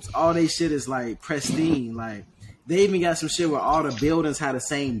roads. All they shit is like pristine. Like, they even got some shit where all the buildings have the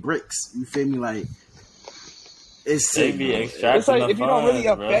same bricks. You feel me? Like, it's They sick. be bro. extracting It's like the if you don't really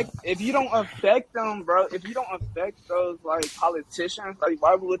funds, affect, if you don't affect them, bro. If you don't affect those like politicians, like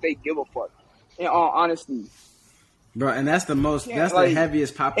why would they give a fuck? In all honesty, Bro, and that's the most, Yeah, that's like- the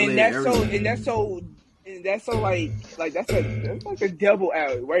heaviest populated and that's area. so, and that's so, and that's so like that's like the devil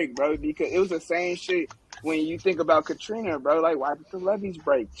at work, bro. Because it was the same shit when you think about Katrina, bro. Like why did the levees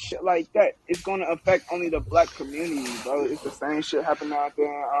break? Shit like that. It's gonna affect only the black community, bro. It's the same shit happening out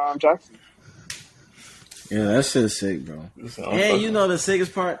there in Jackson. Yeah, that shit's sick, bro. Listen, And you know the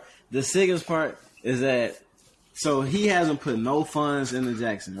sickest part is that so he hasn't put no funds into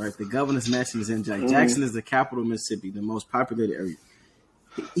Jackson, right? The governor's mansion is in Jackson. Jackson is the capital of Mississippi, the most populated area.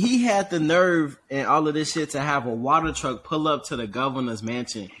 He had the nerve and all of this shit to have a water truck pull up to the governor's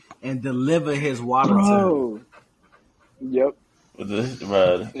mansion and deliver his water to him. Bro. Yep.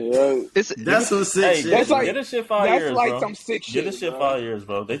 bro. Yeah. That's some sick Hey, shit. That's like- get this shit 5 that's years, like bro. some sick Get shit, this shit bro. 5 years,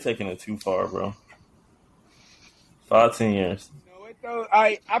 bro. They taking it too far, bro. 5-10 years. You know what, though?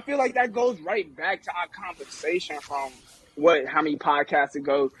 I feel like that goes right back to our conversation from how many podcasts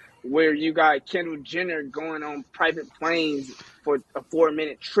ago where you got Kendall Jenner going on private planes for a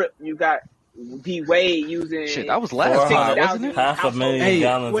 4-minute trip. You got D Wade using Shit, that was last time, wasn't it? 500,000 Hey,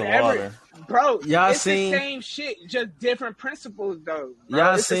 gallons whatever. of water. Bro, Y'all it's seen- the same shit, just different principles though. Bro.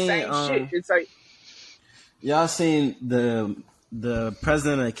 Y'all it's seen, the same shit. It's like Y'all seen the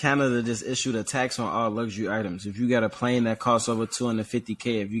president of Canada just issued a tax on all luxury items. If you got a plane that costs over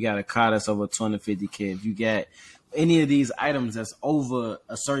 $250K, if you got a car that's over $250K, if you got any of these items that's over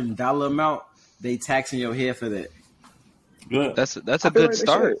a certain dollar amount, they taxing your head for that. Good. That's a I feel good like they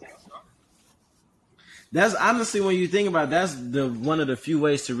start. should. That's honestly, when you think about it, that's the one of the few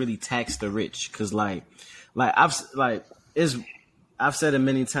ways to really tax the rich. Cause I've said it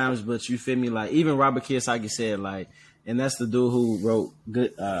many times, but you feel me? Like even Robert Kiyosaki said, like, and that's the dude who wrote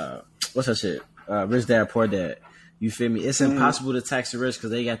good. What's that shit? Rich Dad Poor Dad. You feel me? It's impossible to tax the rich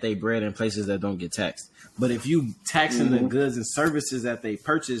because they got their bread in places that don't get taxed. But if you taxing the goods and services that they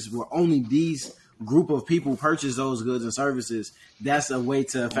purchase, where only these group of people purchase those goods and services, that's a way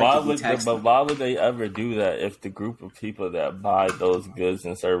to effectively tax them. Why would they ever do that if the group of people that buy those goods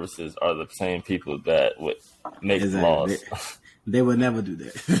and services are the same people that would make Exactly. laws? They would never do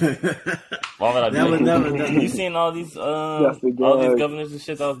that. Why would I That do would never- that? You seen all these That's the all drug. these governors and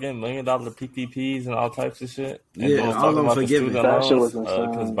shit that was getting $1 million PPPs and all types of shit? And Yeah, they was all talking of them about the forgiven. student That shit loans was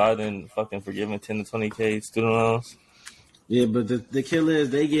because insane. Biden fucking forgiving 10 to 20K student loans. Yeah, but the killer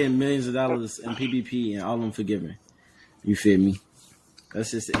is they getting millions of dollars in PPP and all of them forgiven. You feel me?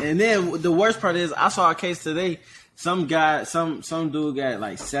 That's just it. And then the worst part is I saw a case today. Some guy, some dude got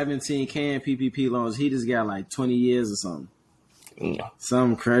like 17K in PPP loans. He just got like 20 years or something. Yeah.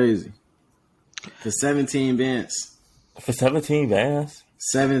 Something crazy. For 17 bands. For 17 bands?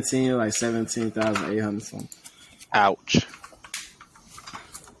 17,800 something. Ouch.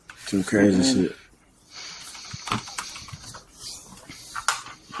 Some crazy shit.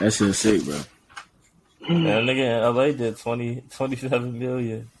 That shit's sick, bro. And nigga in LA did 27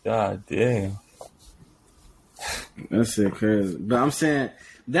 million. God damn. That shit crazy. But I'm saying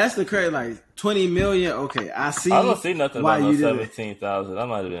that's the crazy. Like 20 million. Okay, I see. I don't see nothing why about you no did it. 17,000. That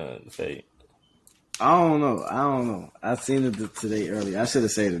might have been fake. I don't know. I seen it today early. I should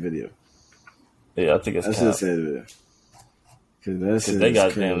have saved the video. Yeah, I think it's. I should have saved the video. Cause they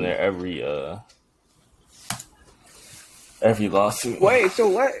got crazy. damn near every lawsuit. Wait, so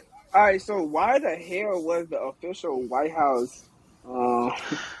what? All right, so why the hell was the official White House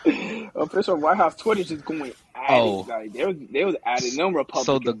Twitter just going at it? Like they was adding them Republicans.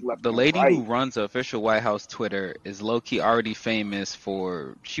 So left the and lady right. who runs the official White House Twitter is low-key already famous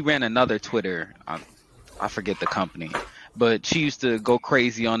for. She ran another Twitter. I forget the company, but she used to go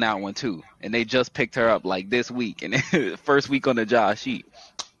crazy on that one too. And they just picked her up like this week, and first week on the job,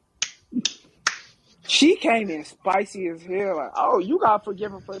 She came in spicy as hell. Like, oh, you got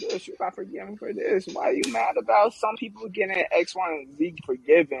forgiven for this. You got forgiven for this. Why are you mad about some people getting X, Y, and Z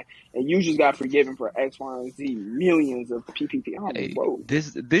forgiven, and you just got forgiven for X, Y, and Z millions of PPP? I'm Hey, whoa.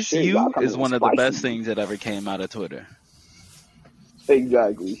 this Shit, you y'all coming is in one of the spicy. best things that ever came out of Twitter.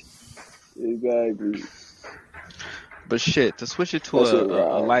 Exactly. But shit, to switch it to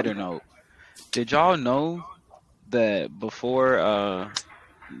a lighter note, did y'all know that before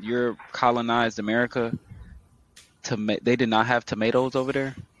Europe colonized America, they did not have tomatoes over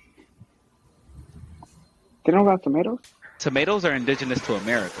there? They don't got tomatoes? Tomatoes are indigenous to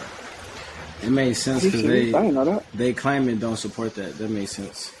America. It made sense because I didn't know that. they claim and don't support that. That makes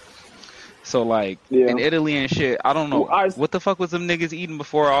sense. So like Yeah. in Italy and shit, I don't know Well, what the fuck was them niggas eating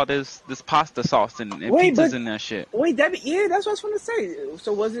before all this pasta sauce and Wait, pizzas but- and that shit. Wait, that's what I was going to say.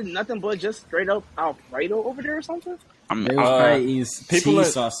 So was it nothing but just straight up Alfredo over there or something? I mean, They was probably eating people cheese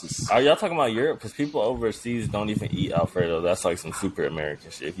in- sauces. Are y'all talking about Europe? Because people overseas don't even eat Alfredo. That's like some super American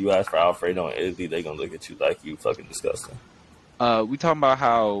shit. If you ask for Alfredo in Italy, they gonna look at you like you fucking disgusting. we talking about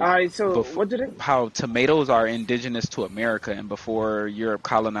how All right, so Bef- what did it? how tomatoes are indigenous to America, and before Europe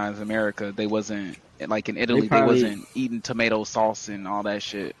colonized America, they wasn't like in Italy. They probably- wasn't eating tomato sauce and all that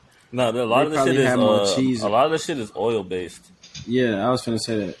shit. No, a lot They of this shit probably is have more cheese. a lot of this shit is oil based. Yeah, I was finna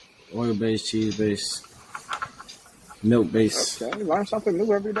say that. Oil-based, cheese-based, milk-based. Okay, learn something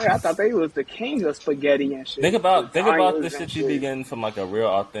new every day. I thought they was the king of spaghetti and shit. Think about Italians this and shit you be getting from like a real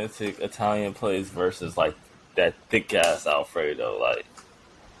authentic Italian place versus like that thick ass Alfredo. Like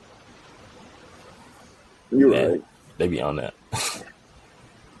You're yeah, right. they be on that.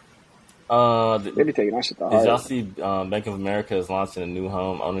 They be taking that shit to Did y'all heart. see Bank of America is launching a new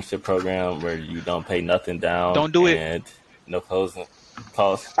home ownership program where you don't pay nothing down? Don't do it. And no closing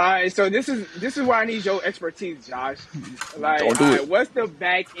costs. All right, so this is where I need your expertise, Josh. Like, Don't do all it. right, what's the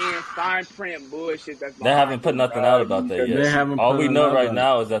back end fine print bullshit that's They haven't put nothing out about that They yet. haven't All put we it know out right about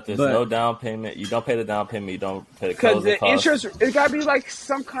now is that there's But- no down payment. You don't pay the down payment. You don't pay the Because closing the costs. interest, it's got to be like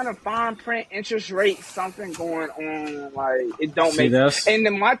some kind of fine print interest rate, something going on. Like, it don't See, make that's- And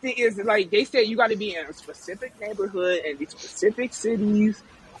then my thing is, like, they said you got to be in a specific neighborhood and these specific cities.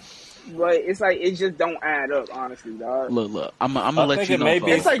 But it's like, it just don't add up, honestly, dog. Look, I'm gonna I let think you it know. may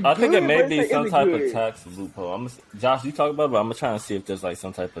be. It's like I think it good, may but it's be like, some is it type good? of tax loophole. Josh, you talk about it, but I'm gonna try and see if there's like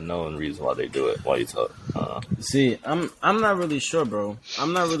some type of known reason why they do it. While you talk, See, I'm not really sure, bro.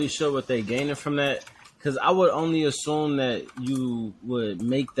 I'm not really sure what they gaining from that. Because I would only assume that you would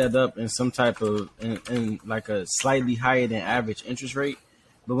make that up in some type of in like a slightly higher than average interest rate.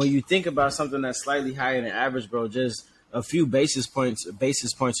 But when you think about something that's slightly higher than average, bro, just a few basis points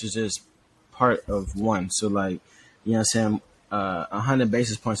is just part of one. So like, you know what I'm saying? 100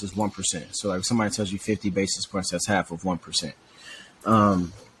 basis points is 1%. So like, if somebody tells you 50 basis points, that's half of 1%.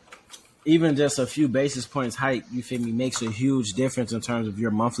 Even just a few basis points hike, you feel me, makes a huge difference in terms of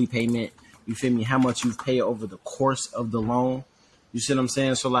your monthly payment. You feel me? How much you've paid over the course of the loan. You see what I'm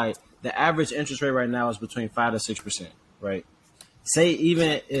saying? So like, the average interest rate right now is between 5 to 6%, right? Say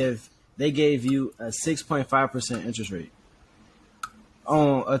even if they gave you a 6.5% interest rate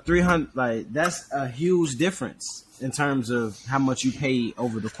on a 300, like that's a huge difference in terms of how much you pay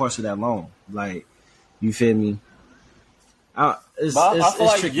over the course of that loan. Like, you feel me? It's I feel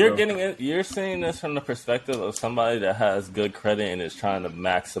like tricky, you're bro. getting it. You're seeing this from the perspective of somebody that has good credit and is trying to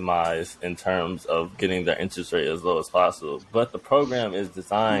maximize in terms of getting their interest rate as low as possible. But the program is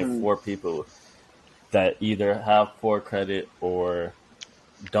designed for people that either have poor credit or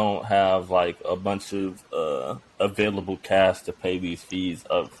don't have like a bunch of available cash to pay these fees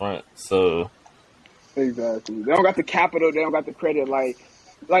up front. So Exactly. They don't got the capital. They don't got the credit. Like,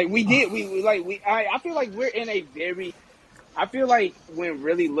 Like we did, I feel like we're in a very, I feel like when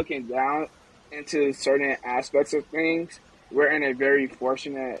really looking down into certain aspects of things, we're in a very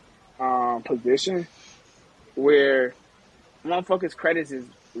fortunate position where motherfuckers' credits is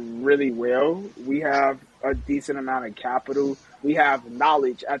really well. We have a decent amount of capital. We have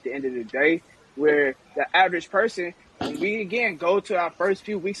knowledge at the end of the day, where the average person, when we again go to our first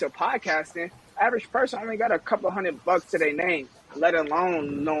few weeks of podcasting, average person only got a couple $100 to their name, let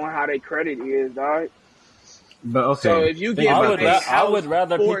alone knowing how their credit is, dog. But okay, so if you give I would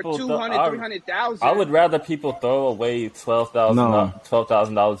rather people 300,000, I would rather people throw away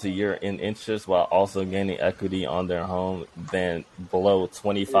 $12,000 a year in interest while also gaining equity on their home than below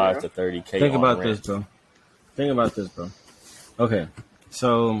 25 to 30K. Think about this, bro. Okay,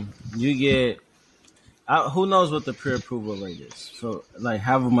 so you get. Who knows what the pre-approval rate is? So, like,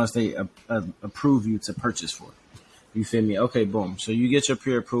 however much they approve you to purchase for. You feel me? Okay, boom. So you get your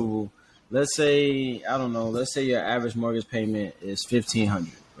pre-approval. Let's say, I don't know, let's say your average mortgage payment is $1,500,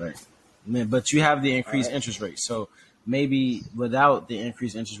 right? But you have the increased interest rate. So maybe without the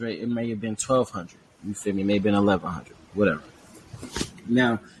increased interest rate, it may have been $1,200. You feel me? Maybe been $1,100, whatever.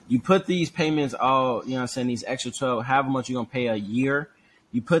 Now, you put these payments all, you know what I'm saying, these extra 12, however much you're going to pay a year,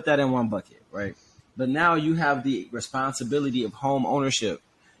 you put that in one bucket, right? But now you have the responsibility of home ownership.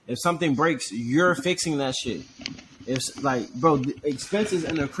 If something breaks, you're fixing that shit. It's like, bro, the expenses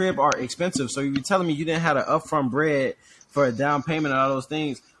in the crib are expensive. So you're telling me you didn't have the upfront bread for a down payment and all those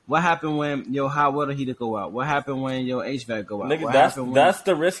things. What happened when your hot water heater go out? What happened when your HVAC go out? Nigga, that's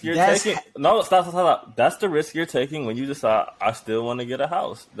the risk you're taking. No, stop. That's the risk you're taking when you decide, I still want to get a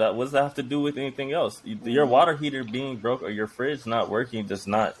house. What does that have to do with anything else? Your water heater being broke or your fridge not working does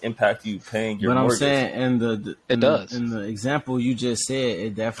not impact you paying your mortgage. But I'm saying, it does. In the example you just said,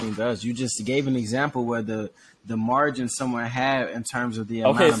 it definitely does. You just gave an example where the margin someone had in terms of the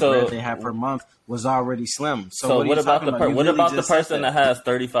amount of bread they have per month was already slim. So what about the person that has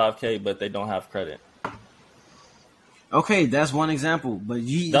 $35K but they don't have credit? Okay, that's one example. But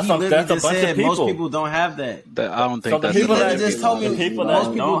he literally just said most people don't have that. I don't think that's he literally just told me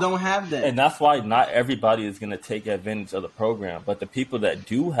most people don't have that. And that's why not everybody is going to take advantage of the program. But the people that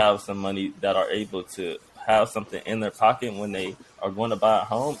do have some money that are able to have something in their pocket when they are going to buy a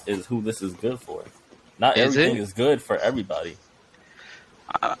home is who this is good for. Not everything is good for everybody.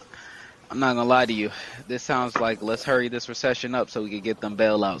 I'm not gonna lie to you. This sounds like let's hurry this recession up so we can get them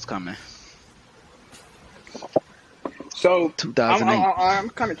bailouts coming. So 2008. I'm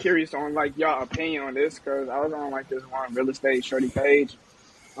kind of curious on like y'all opinion on this because I was on like this one real estate shorty page.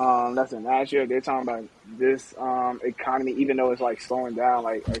 That's in Nashville. They're talking about this economy, even though it's like slowing down,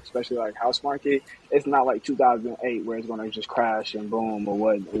 like especially like house market. It's not like 2008 where it's gonna just crash and boom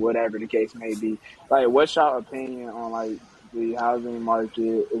or whatever the case may be. Like, what's y'all opinion on like the housing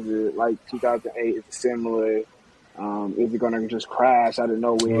market? Is it like 2008? Is it similar? Is it gonna just crash out of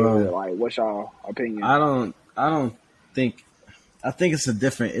nowhere? Like, what's y'all opinion? I don't think. I think it's a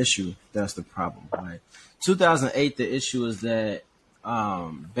different issue. That's the problem. Right? 2008, the issue is that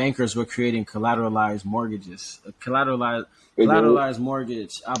bankers were creating collateralized mortgages, collateralized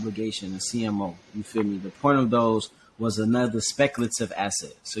mortgage obligation, a CMO. You feel me? The point of those was another speculative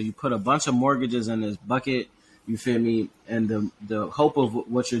asset. So you put a bunch of mortgages in this bucket. You feel me? And the hope of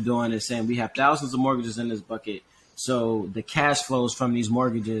what you're doing is saying we have thousands of mortgages in this bucket. So the cash flows from these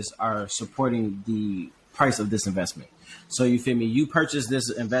mortgages are supporting the price of this investment. So you feel me? You purchase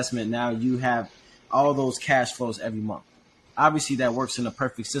this investment. Now you have all those cash flows every month. Obviously, that works in a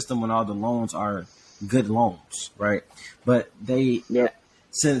perfect system when all the loans are good loans, right? But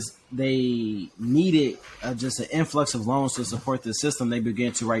since they needed just an influx of loans to support the system, they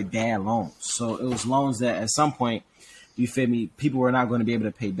began to write bad loans. So it was loans that at some point, you feel me, people were not going to be able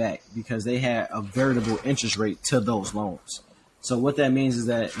to pay back because they had a variable interest rate to those loans. So what that means is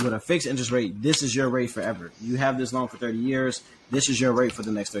that with a fixed interest rate, this is your rate forever. You have this loan for 30 years. This is your rate for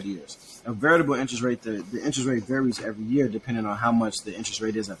the next 30 years. A variable interest rate, the interest rate varies every year depending on how much the interest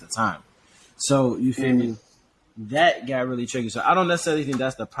rate is at the time. So you feel me? That got really tricky. So I don't necessarily think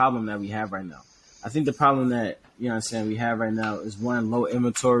that's the problem that we have right now. I think the problem that, you know what I'm saying, we have right now is one, low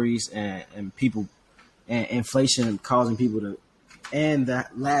inventories and people and inflation causing people to, and the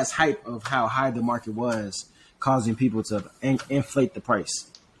last hype of how high the market was causing people to inflate the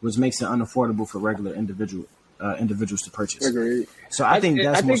price, which makes it unaffordable for regular individuals to purchase. Agreed. So I think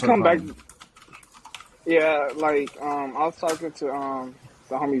that's more so back. Yeah, like I was talking to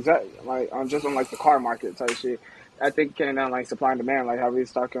the homies that like just on like the car market type shit. I think came down like supply and demand, like how we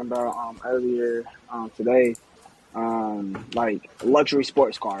was talking about earlier today. Like luxury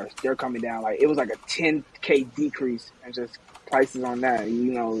sports cars, they're coming down. Like it was like a 10K decrease in just prices on that.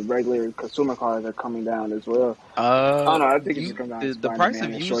 You know, regular consumer cars are coming down as well. I don't know. I think it just comes down to the price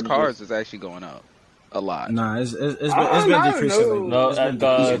of used cars is actually going up a lot. Nah, it's been decreasing. No,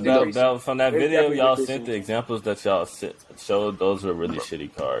 from that video y'all sent, the examples that y'all showed, those were really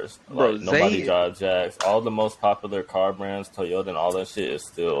shitty cars. Bro, like, nobody drives Jags. All the most popular car brands, Toyota and all that shit, is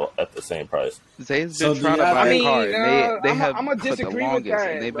still at the same price. Zay's been trying to buy a car. And they have I'm gonna disagree with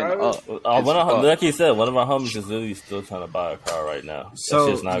that, and they've been bro. up. Like he said, one of our homies is literally still trying to buy a car right now. So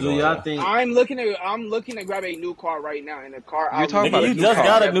That's just not do going y'all on. think? I'm looking to grab a new car right now, and the car. You're talking about You a new just car.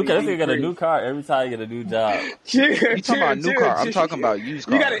 got a new car. This nigga got a new car every time you get a new job. You talking about a new car? I'm talking about used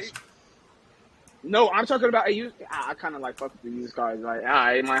cars. No, I'm talking about a used. I kind of like fuck with the used cars. Like,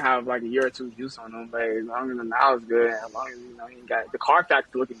 it might have like a year or two use on them, but as long as the now is good, as long as you got the car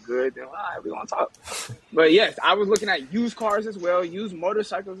factor looking good, then we gonna talk. But yes, I was looking at used cars as well, used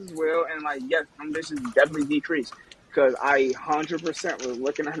motorcycles as well, and like yes, this is definitely decreased because I 100% was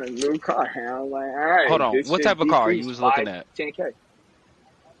looking at a new car, and I was like, all right. Hold on, what type of car you was looking at? 10K.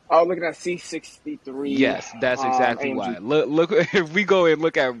 I was looking at C63. Yes, that's exactly why. Look, if we go and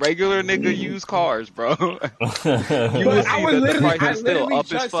look at regular nigga used cars, bro, you will see that the price is still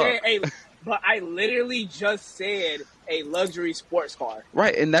up as fuck. But I literally just said a luxury sports car.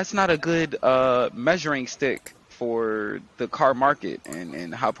 Right, and that's not a good measuring stick for the car market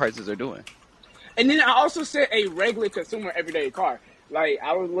and how prices are doing. And then I also said a regular consumer everyday car. Like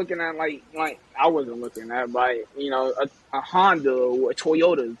I was looking at like I wasn't looking at like a Honda or a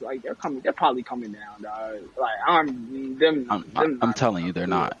Toyotas, like they're probably coming down, dog. Like I'm telling you they're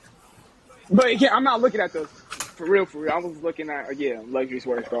not. But again, I'm not looking at those for real. I was looking at luxury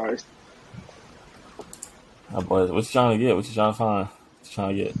sports cars. Oh boy, what you trying to get? What you trying to find? What you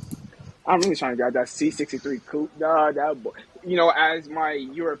trying to get? I'm really trying to get that C63 coupe, dog. That boy, as my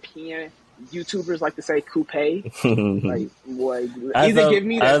European YouTubers like to say, coupe. Like, boy, either give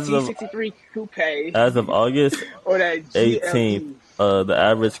me that C63 coupe as of August or that 18th. The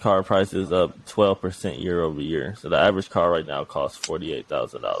average car price is up 12% year over year. So the average car right now costs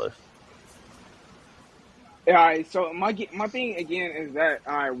 $48,000. All right. So my thing again is that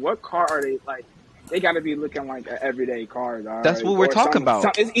what car are they like? They got to be looking like an everyday car. That's what we're talking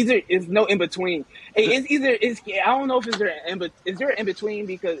about. It's no in between. I don't know if is there an in between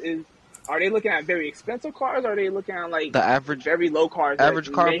because are they looking at very expensive cars? Or are they looking at like the average, very low cars?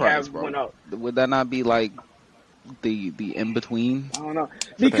 Average car price, bro. Would that not be like the in between? I don't know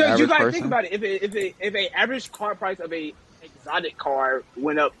because you gotta think about it. If a average car price of a exotic car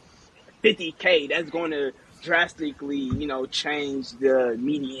went up $50K, that's going to drastically change the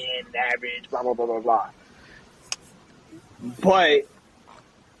median, average, blah blah blah blah blah. But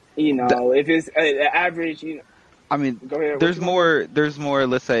if it's an average, I mean, there's more.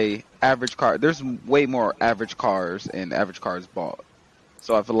 Let's say average car. There's way more average cars and average cars bought.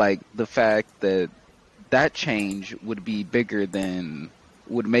 So I feel like the fact that change would be bigger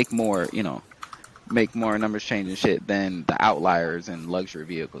would make more numbers change and shit than the outliers and luxury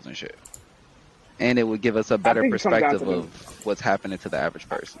vehicles and shit. And it would give us a better perspective of what's happening to the average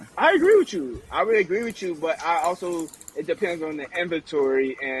person. I agree with you. I would agree with you, but it depends on the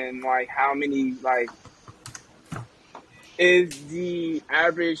inventory and like how many is the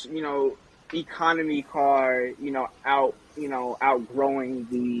average, economy car, outgrowing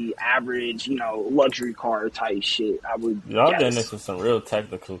the average, luxury car type shit. I would. Y'all getting into some real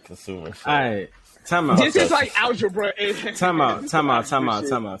technical consumer shit. All right, time out. This is like algebra. Time out.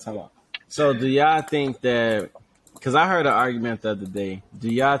 So, do y'all think that? Because I heard an argument the other day. Do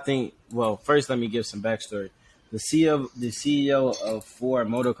y'all think? Well, first, let me give some backstory. The CEO of Ford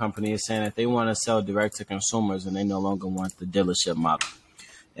Motor Company is saying that they want to sell direct to consumers and they no longer want the dealership model.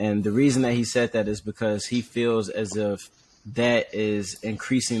 And the reason that he said that is because he feels as if that is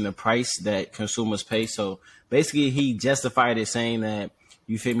increasing the price that consumers pay. So basically, he justified it saying that,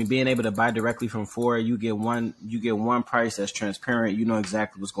 you feel me, being able to buy directly from Ford, you get one price that's transparent. You know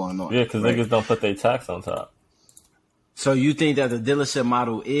exactly what's going on. Yeah, because niggas don't put their tax on top. So you think that the dealership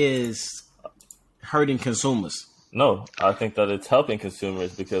model is hurting consumers? No, I think that it's helping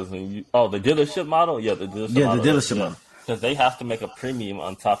consumers because the dealership model? Yeah, the dealership model. Because they have to make a premium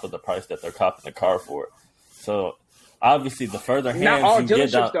on top of the price that they're copping the car for. So obviously the further hands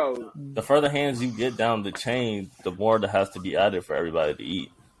you get down the chain, the more that has to be added for everybody to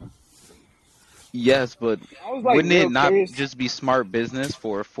eat. Yes, but wouldn't it not just be smart business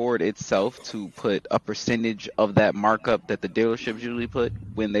for Ford itself to put a percentage of that markup that the dealerships usually put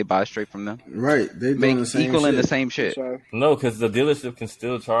when they buy straight from them? Right, they make the same shit. No, because the dealership can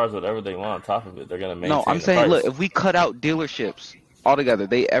still charge whatever they want on top of it. They're gonna maintain. No, I'm saying, look, if we cut out dealerships altogether.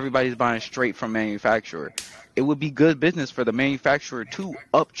 Everybody's buying straight from manufacturer. It would be good business for the manufacturer to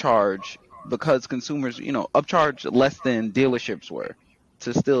upcharge because consumers, upcharge less than dealerships were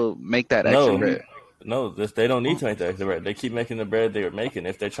to still make that extra bread. No, they don't need to make the extra bread. They keep making the bread they were making.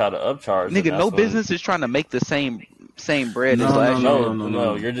 If they try to upcharge, nigga, no business is trying to make the same bread as last year.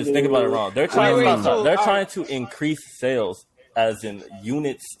 No. You're just thinking about it wrong. They're trying to increase sales, as in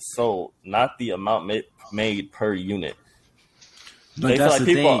units sold, not the amount made per unit. But that's the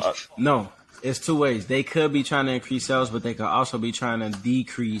thing. No, it's two ways. They could be trying to increase sales, but they could also be trying to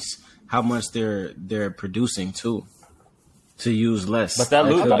decrease how much they're producing too. To use less, but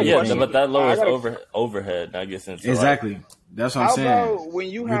that lowers overhead. I guess exactly. That's what I'm saying. How about when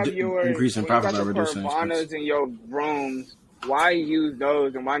you have your increasing profit by reducing Carvanas and your Vroms, why use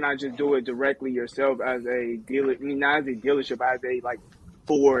those and why not just do it directly yourself as a dealer? I mean, not as a dealership, as a like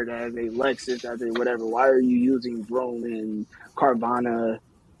Ford, as a Lexus, as a whatever. Why are you using Vroom and Carvana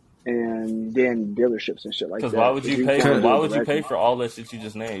and then dealerships and shit like that? Because why would you pay for all that shit you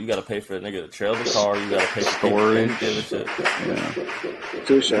just named? You got to pay for the nigga to trail the car. You got to pay for storage. Yeah.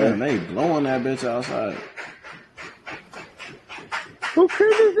 Touche. Man, they blowing that bitch outside. Who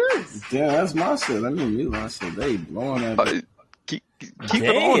crib is this? Yeah, that's my shit. Let me mute my shit. They blowing that bitch. Keep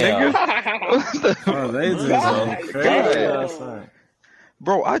it on, nigga. Oh, they just crazy outside.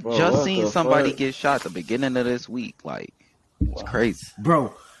 Bro, I just seen somebody get shot at the beginning of this week. Like, it's crazy.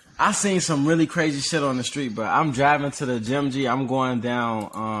 Bro, I seen some really crazy shit on the street, bro. I'm driving to the Gym G. I'm going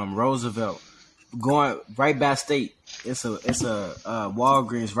down Roosevelt, going right by State. It's a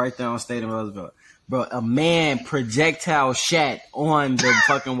Walgreens right there on State and Roosevelt. Bro, a man projectile shat on the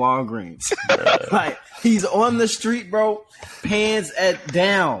fucking Walgreens. Like, he's on the street, bro, pants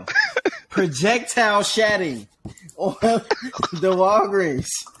down, projectile shatting on the Walgreens,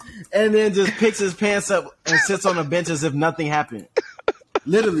 and then just picks his pants up and sits on the bench as if nothing happened.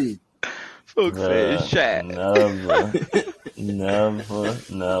 Literally. Folks say it's shat. Never.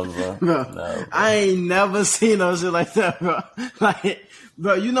 Bro, I ain't never seen no shit like that, bro. Like,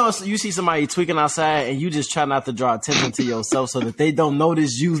 bro, you see somebody tweaking outside and you just try not to draw attention to yourself so that they don't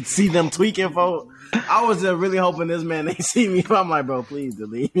notice you see them tweaking, folks. I was just really hoping this man they see me. I'm like, bro, please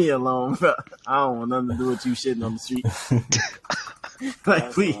leave me alone, bro. I don't want nothing to do with you shitting on the street.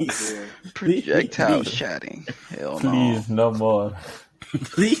 Like, please. Projectile shatting. Hell no. Please, no more.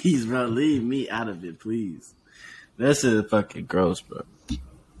 Please, bro, leave me out of it, please. That shit is fucking gross, bro.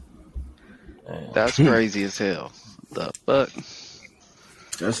 That's crazy as hell. The fuck?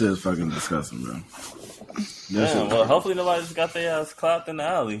 That shit is fucking disgusting, bro. Damn, well, hopefully nobody just got their ass clapped in the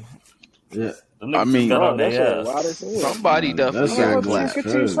alley. Yeah. I mean, somebody definitely got clapped.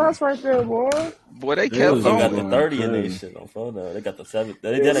 15 shots right there, boy. Boy, they kept They got going. the 30 in their shit on photo. They got the 7.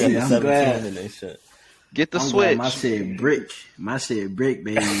 They got the 17 in their shit. Get the I'm switch. My shit brick,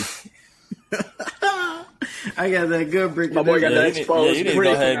 baby. I got that good brick. My boy got that exposed. You need to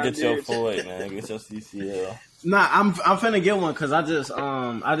go ahead and get your full weight, man. Get your CCL. Nah, I'm finna get one because I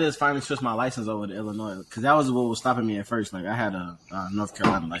just finally switched my license over to Illinois because that was what was stopping me at first. Like I had a North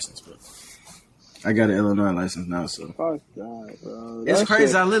Carolina license, but I got an Illinois license now. So fuck that, bro. It's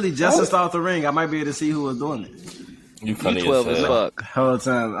crazy. I literally just installed the ring. I might be able to see who was doing it. You funny 12 as as fuck. fuck. Whole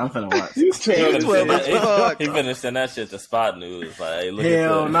time I'm finna watch. You 12 as fuck. He finished send that shit to Spot News. Like, hey, look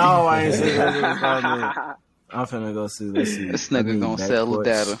Hell at no, I ain't saying that. I'm finna go see. Let's see. This nigga gonna sell the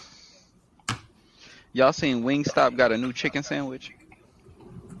data. Y'all seen Wingstop got a new chicken sandwich?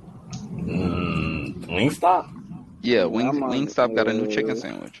 Wingstop? Yeah, Wingstop got a new chicken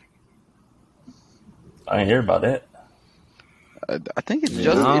sandwich. I ain't hear about that. I think it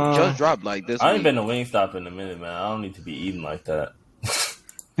just dropped like this. I ain't been to Wingstop in a minute, man. I don't need to be eating like that.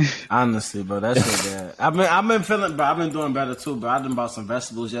 Honestly, bro, that's so bad. I've been feeling, but I've been doing better too. But I done bought some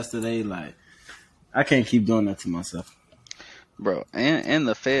vegetables yesterday. Like, I can't keep doing that to myself, bro. And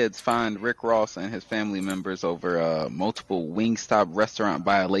the feds fined Rick Ross and his family members over multiple Wingstop restaurant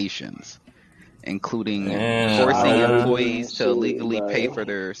violations, including forcing employees to illegally pay for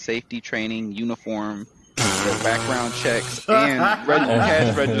their safety training, uniform, their background checks, and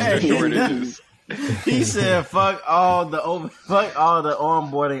cash register shortages. He said, "Fuck all the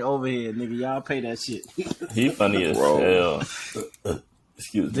onboarding overhead, nigga. Y'all pay that shit." He funny as hell.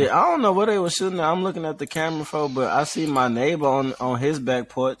 Excuse me. I don't know what they were shooting at. I'm looking at the camera for, but I see my neighbor on his back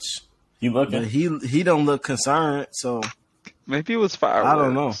porch. He looking? He don't look concerned. So maybe it was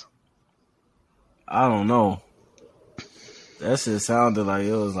fireworks. I don't know. That shit sounded like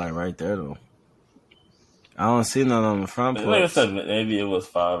it was like right there though. I don't see none on the front Like I porch. said, maybe it was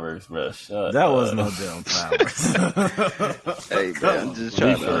fireworks, bro. Shut That up. was no damn fireworks. Hey, man, I'm just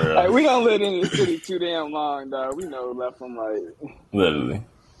trying For to. real. Like, we don't live in the city too damn long, dog. We know left from like. Literally.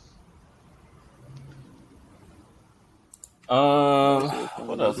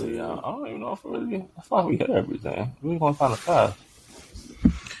 What else is y'all? I don't even know if I thought we hit everything. We gonna find a fast.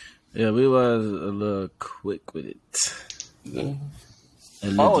 Yeah, we was a little quick with it. Yeah. A Oh,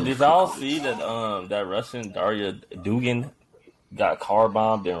 little- did y'all see that that Russian Darya Dugin got car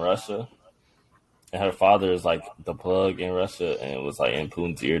bombed in Russia? And her father is like the plug in Russia and it was like in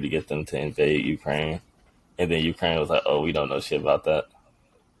Putin's ear to get them to invade Ukraine. And then Ukraine was like, oh, we don't know shit about that.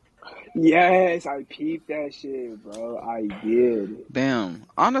 Yes, I peeped that shit, bro. I did. Damn.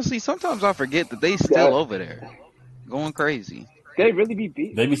 Honestly, sometimes I forget that they still That- over there, going crazy. They really be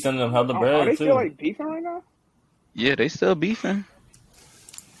beefing. They be sending them hell the Are bread they too. still like beefing right now? Yeah, they still beefing.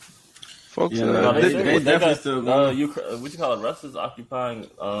 Folks, Yeah, No, they definitely got, still going. what you call it? Russia's occupying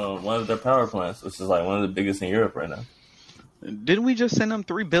one of their power plants, which is like one of the biggest in Europe right now. didn't we just send them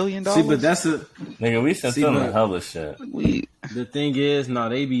 $3 billion? See, but that's a, Nigga, we sent See, them but- the hell of shit. we. the thing is, no,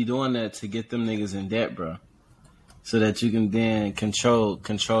 they be doing that to get them niggas in debt, bro. So that you can then control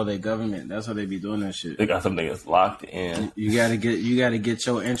their government. That's how they be doing that shit. They got some niggas locked in. You gotta get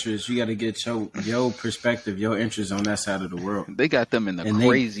your interest. You gotta get your perspective, your interest on that side of the world. They got them in the And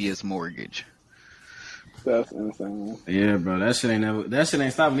craziest mortgage. That's insane. Yeah, bro, that shit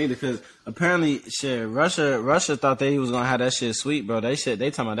ain't stopping either. Because apparently, shit, Russia thought they was gonna have that shit sweet, bro. They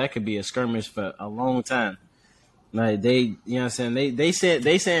talking about that could be a skirmish for a long time. Like they, you know what I'm saying? They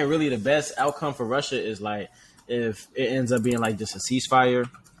saying really the best outcome for Russia is like if it ends up being like just a ceasefire.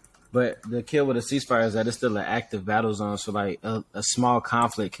 But the kill with a ceasefire is that it's still an active battle zone. So like a small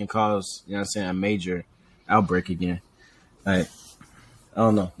conflict can cause, you know what I'm saying, a major outbreak again. Like, I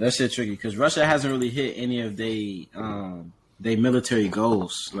don't know. That shit tricky because Russia hasn't really hit any of they military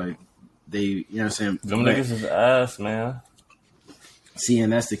goals. Like they, you know what I'm saying. Them But- niggas is ass, man. See,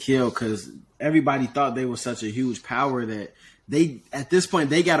 and that's the kill because everybody thought they were such a huge power that they, at this point,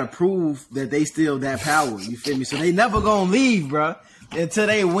 they got to prove that they still that power. You feel me? So they never gonna leave, bro. Until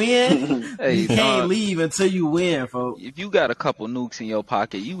they win, Hey, you can't dog. leave until you win, folks. If you got a couple nukes in your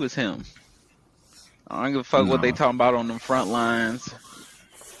pocket, you was him. I don't give a fuck what No. they talking about on them front lines.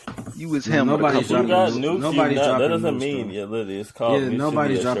 You was him. with a Nobody's couple You dropping got nukes. nukes, Nobody's that dropping doesn't nukes, mean, bro. yeah, literally, it's called Yeah, mutually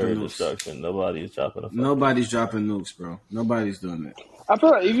nobody's dropping assured nukes. destruction. Nobody's dropping a fuck. Nobody's dropping nukes, bro. Nobody's doing that. I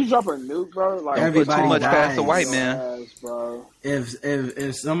feel like if you drop a nuke, bro, like Don't put too Everybody much past the dies. white man. Ass, bro.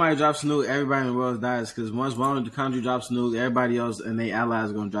 If somebody drops a nuke, everybody in the world dies because once one of the country drops a nuke, everybody else and their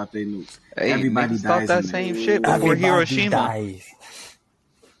allies are gonna drop their nukes. Hey, Everybody niggas thought dies that in same there. shit before Hiroshima.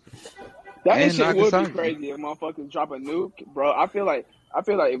 That And shit would Nagasaki. be crazy if motherfuckers drop a nuke, bro. I feel like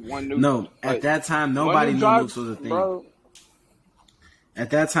if one nuke. No, at like, that time one nobody nuke knew drops, nukes was a thing. bro. At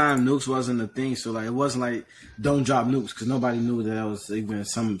that time, nukes wasn't a thing, so like it wasn't like don't drop nukes because nobody knew that was even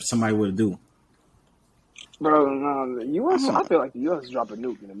somebody would do. Bro, no, the U.S. I feel like the U.S. drop a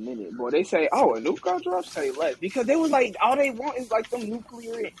nuke in a minute, boy. They say, "Oh, a nuke got dropped." Say less because they was like, all they want is like them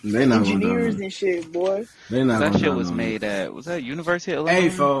nuclear They not gonna engineers drop and shit, boy. They not That gonna shit drop was no made at, was that University of nuke. Hey,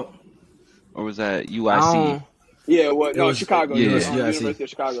 Illinois? folks. Or was that I UIC? don't- Yeah, what? No, was- Chicago. yeah, Yeah, USC. University of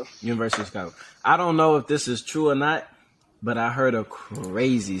Chicago. University of Chicago. I don't know if this is true or not, but I heard a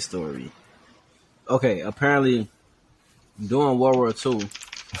crazy story. Okay, apparently during World War II,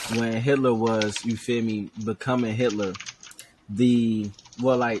 when Hitler was, you feel me, becoming Hitler, it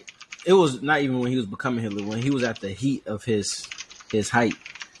was not even when he was becoming Hitler, when he was at the heat of his height,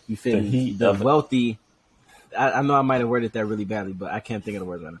 you feel The me? heat The of it. wealthy, I know I might have worded that really badly, but I can't think of the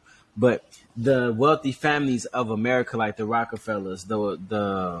words right now. But the wealthy families of America, like the Rockefellers,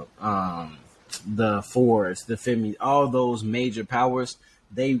 the Fords, the feel me, all those major powers,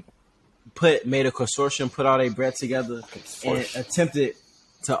 they made a consortium, put all their bread together, and attempted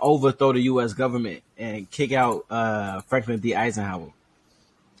to overthrow the U.S. government and kick out Franklin D. Eisenhower.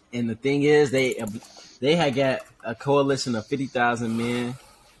 And the thing is, they had got a coalition of 50,000 men.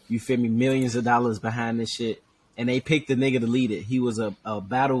 You feel me? Millions of dollars behind this shit, and they picked the nigga to lead it. He was a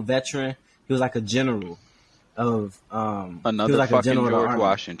battle veteran. He was like a general of he was Another like a fucking general of the George army.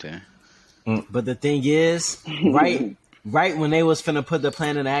 Washington. But the thing is, right when they was finna put the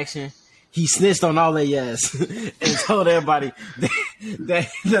plan in action, he snitched on all their ass and told everybody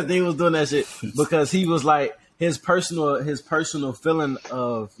that they was doing that shit because he was like his personal feeling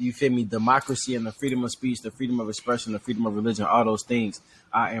of, you feel me, democracy and the freedom of speech, the freedom of expression, the freedom of religion, all those things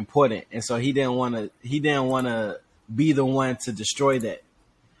are important, and so he didn't want to be the one to destroy that.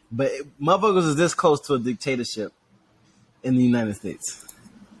 But motherfuckers is this close to a dictatorship in the United States.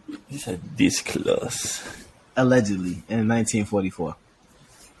 He said this close. allegedly in 1944.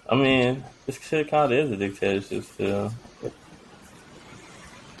 I mean, this shit kind of is a dictatorship still.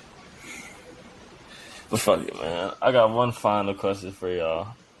 But fuck it, man. I got one final question for y'all.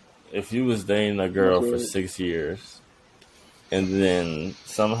 If you was dating a girl for 6 years, and then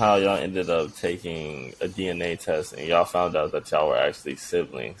somehow y'all ended up taking a DNA test, and y'all found out that y'all were actually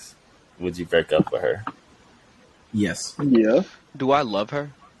siblings, would you break up with her? Yes. Yeah. Do I love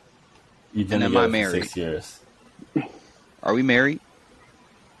her? You've been And am I together for married? 6 years. Are we married?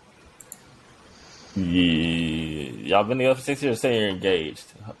 Y'all been together for 6 years. Say you're engaged.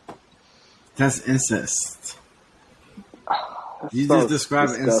 That's incest. You so just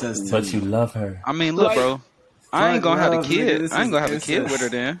described disgusting. incest to But me. you love her. I mean, look, Like, bro. I ain't gonna have a love, nigga, kid. this I ain't is gonna have a kid incest. with her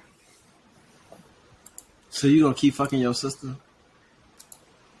then. So you gonna keep fucking your sister?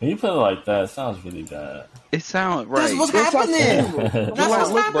 When you put it like that, it sounds really bad. It sounds right. That's what's That's happening. what's That's Look, what's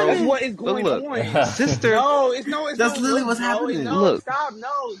look, bro. That's happening. what is going Look. on. Sister. No, it's no. It's That's no literally look, what's bro. happening. It's no, Look. stop.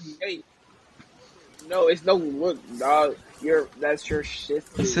 No, hey. No, it's no look, dog. That's your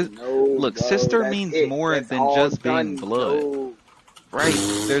sister. No, Look, bro, sister that's means it. more That's than all just done. being blood, No. right?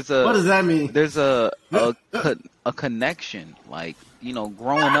 What does that mean? There's a connection, like, you know,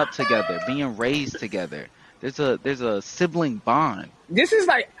 growing up together, being raised together. There's a sibling bond. This is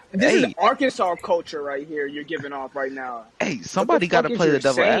Hey. Arkansas culture right here. You're giving off right now. Hey, somebody got to fuck is play the you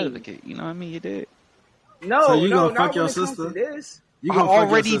devil saying? advocate. You know what I mean? You did. No, So you no, gonna not fuck your when it comes sister? to this. You I gonna fuck your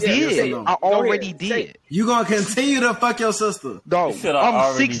already sister, yes or did. no? I already ahead, say did. You gonna continue to fuck your sister? Dog, You said I I'm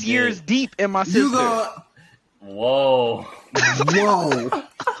already 6 years did. deep in my sister. You gonna? Whoa. Whoa!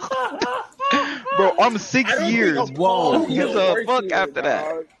 Bro, I'm 6 I don't years. think a Whoa. poll Who gives will a work fuck here, after that?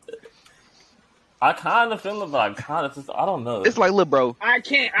 dog. I kind of feel it, but I kind of just, I don't know. It's like, look, bro, I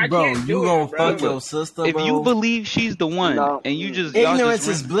can't Bro, do you it, gonna bro. fuck your sister, if bro? you believe she's the one, No. and you just y'all Ignorance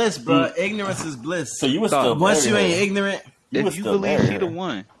just is bliss, bro. Ignorance is bliss. So you was Dog. still Once you marry ain't her. ignorant, You was if you still believe marry she the her.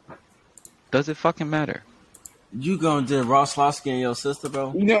 one, does it fucking matter? you gonna do Ross Losky and your sister,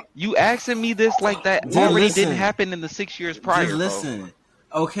 bro? You know, You asking me this like that Dude, already listen. didn't happen in the 6 years prior, Just bro. listen.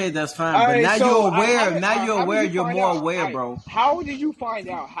 Okay, that's fine. all But right, now so, you're aware. how Now did you're find more out? aware, All right, bro. How did you find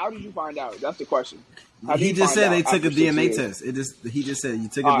out? That's the question. How did He you just find said they out took a after 6 DNA years? test. He just said you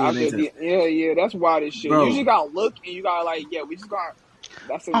took a DNA test. Yeah, that's wild as shit. Bro. You just gotta look and you gotta we just gotta.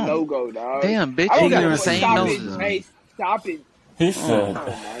 That's a Oh, no go, dog. damn, bitch, I don't you got the Ignorance give a- is same stop bliss, it, noses. bro. Hey, stop it. He said, Oh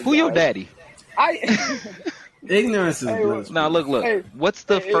my Who your God. daddy? Ignorance is Hey, bliss. Now bro. look. Hey, What's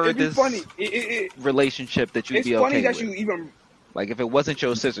the it'd be furthest funny. relationship that you'd It's be funny okay that with? you even. Like if it wasn't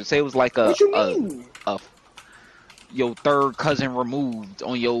your sister, say it was like What you mean? your third cousin removed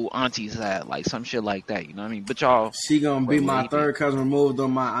on your auntie's side, like some shit like that. You know what I mean? But y'all, She gonna be my related. third cousin removed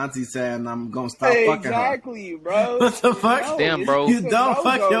on my auntie's side, and I'm gonna stop fucking her. Exactly, bro. What the fuck? No, Damn, it's bro. You a don't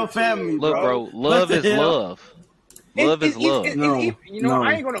fuck no-go your to family, it, look, bro, love the is hell? love. Love is love. No, no,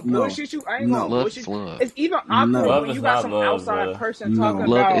 I ain't gonna no, bullshit you. I ain't no. gonna Love bullshit is you. love. It's even awkward No. Love when is you got not some love, outside bro. person No. talking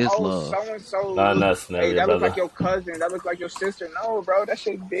Love about, is oh, love. so and so. not in that Hey, scenario, that looks brother. like your cousin. That looks like your sister. No, bro, that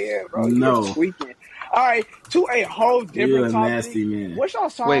shit dead, bro. No. You're tweaking. All right, to a whole different You're a topic. nasty man. What's y'all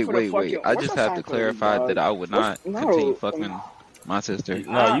song Wait. for the fucking? I What's just your have song to for the week, clarify dog? that I would not continue fucking my sister.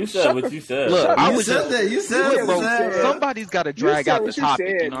 No, you said shut what the- you said. Look, bro. I You was said just that. You said look, what bro. you said, bro. Somebody's got to drag said out the what you topic.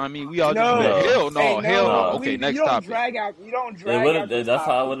 said. You know what I mean? We all No. just No. hell no, Hey, hell no. no. Okay, next you don't topic. drag out. You don't It drag would've- out. the that's how it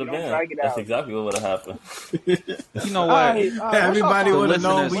topic. would have You don't been. drag it That's out. exactly what would have happened. You know All what? right, Everybody The would have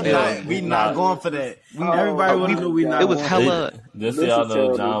known listeners, we yeah. not going for that. Oh, Everybody would have my knew we God. not It was going hella. Just This so y'all is know,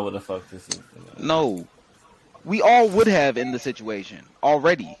 terrible. John would have fucked this sister. No, we all would have in the situation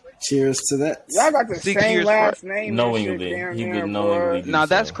already. Cheers to that. Y'all got the 6 same years last name. Knowingly. and shit, He damn would near, knowingly boy. do Now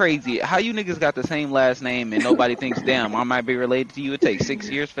that's so. crazy. How you niggas got the same last name and nobody thinks, damn, I might be related to you? It takes 6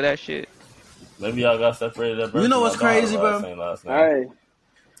 years for that shit. Maybe y'all got separated at birth. You know and what's y'all don't have crazy, the bro? same last name. Hey,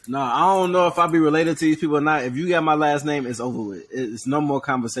 No, I don't know if I be related to these people or not. If you got my last name, it's over with. It's no more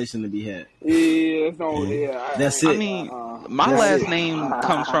conversation to be had. yeah, it's no, yeah. That's I it. mean, my That's last it. name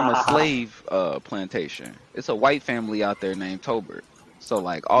comes from a slave plantation. It's a white family out there named Tobert. So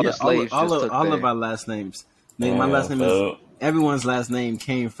like all the slaves all just took of their- our last names. Nigga, my last name is everyone's last name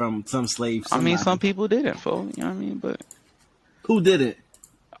came from some slave. I mean, somebody. some people didn't, fool. You know what I mean? But Who did it?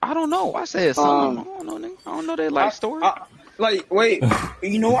 I don't know. I said some. I don't know. Nigga. I don't know their life story. Like, wait,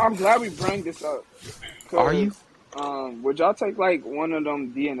 you know what? I'm glad we bring this up. 'Cause Are you? would y'all take like one of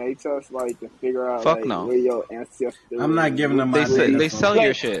them DNA tests, like to figure out Fuck like no. where your ancestors? I'm not giving them my data. They sell your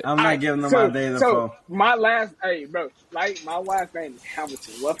Like, shit. I'm not giving them my data. So my last, hey bro, like my last name is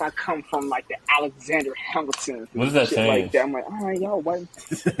Hamilton. What if I come from like the Alexander Hamilton? What does that shit change? like that? I'm like, all right, yo, what?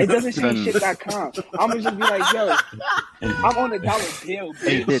 It doesn't change shit.com. I'm gonna just be like, yo, I'm on the dollar bill,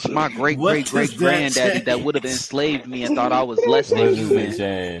 Hey, bitch. bitch, my great What great great does that granddaddy change? that would have enslaved me and thought I was less What than does it human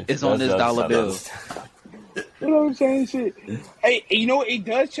change? is on this dollar bill. It don't change shit. Hey, you know what? It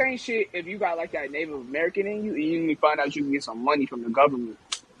does change shit if you got like that Native American in you, and you can find out you can get some money from the government.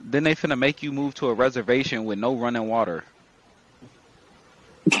 Then they finna make you move to a reservation with no running water.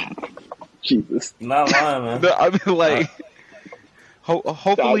 Jesus. Not lying, man. I mean, like,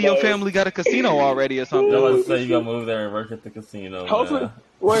 hopefully your family got a casino already or I something. was say you gotta move there and work at the casino. Hopefully, Man.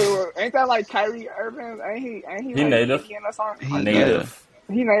 wait, ain't that like Kyrie Irving? Ain't he He like native. Indian or something? He Native.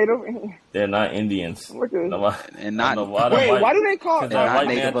 He native. They're not Indians. Look at No, And not why do they call? Because not that white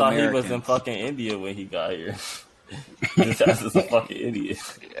man Native thought he was in Americans. fucking India when he got here. His ass is a fucking idiot.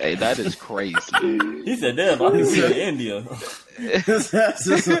 Hey, that is crazy. He said, damn, I can see in India. That's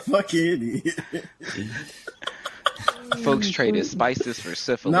just a fucking idiot. Folks traded spices for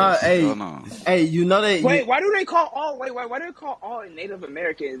syphilis. Nah, hey, Going on. hey, you know that? Wait, why do they call all? Why do they call all Native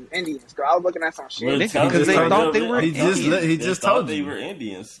Americans Indians? Girl, I was looking at some shit. Because they thought they were He Indians. just They told thought they you. were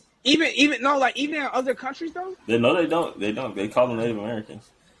Indians. Even in other countries though. No, they don't. They don't. They call them Native Americans.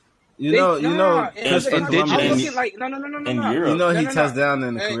 You know, in Christopher other countries, Columbus. I'm looking like no. In Europe. You know, he No. touched down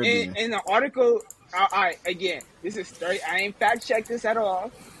in the Caribbean. In the article, all right, again, this is straight. I ain't fact checked this at all,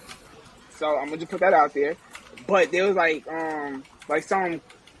 so I'm gonna just put that out there. But there was like some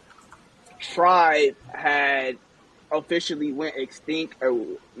tribe had officially went extinct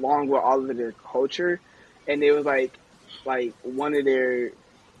along with all of their culture, and it was like one of their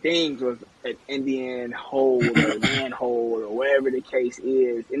things was an Indian hole or manhole or whatever the case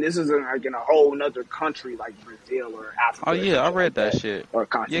is, and this is like in a whole nother country like Brazil or Africa. Oh yeah, I read that shit. Or Yeah,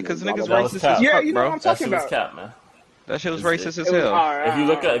 continent, because blah, niggas blah, blah. was racist cap. as Yeah, fuck, you know what bro. I'm That talking shit was about. cap, man. That shit was It's- racist as It was hell. alright.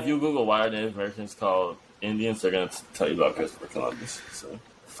 If you Google why are Native Americans called Indians, they're gonna tell you about Christopher Columbus. So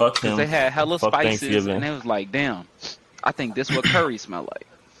fuck him. Because they had hella Fuck spices, Thanksgiving. and they was like, damn, I think this what curry smell like.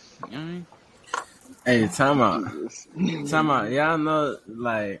 You know what I mean? Hey, time out. Y'all know,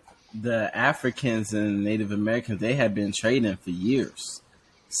 like, the Africans and Native Americans, they had been trading for years,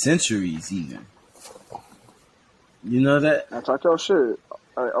 centuries even. You know that? I talk your shit.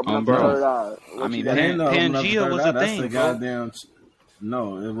 Open up bro. the third eye. I mean, That ain't no open up the Pangea third was eye. a That's thing, the bro. goddamn.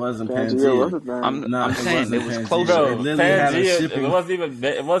 No, it wasn't Pangea was Pangea. a thing. I'm it saying it wasn't was Pangea. closer. Bro, They literally had a Pangea, shipping- it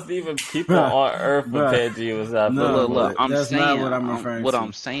wasn't even people Bruh. on Earth when Bruh. Pangea was happening. No. Look, I'm That's saying not what I'm referring what to.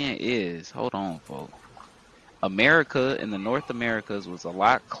 I'm saying is, hold on, folks. America and the North Americas was a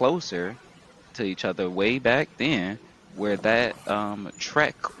lot closer to each other way back then, where that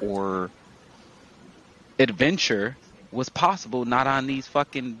trek or adventure was possible, not on these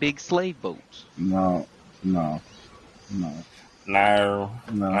fucking big slave boats. No. No. Oh,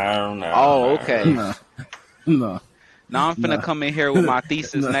 okay. No. Now I'm finna No. come in here with my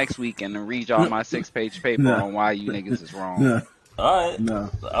thesis No. next week and read y'all my 6-page paper No. on why you niggas is wrong. No. All right. No.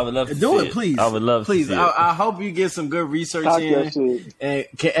 I would love to Do see it, please. I would love please. to see it. I hope you get some good research Talk in that shit. and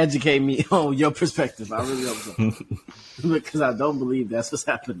can educate me on your perspective. I really hope so. Because I don't believe that's what's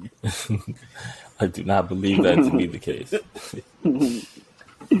happening. I do not believe that to be the case.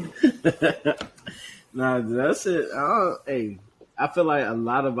 Nah, that's it. Hey, I feel like a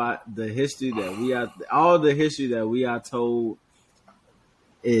lot about the history that all the history that we are told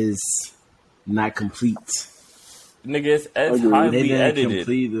is not complete. Nigga, it's They highly didn't edited.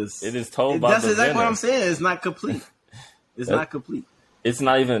 complete this. It is told by That's the exactly what vendor. I'm saying. It's not complete. It's That- not complete. It's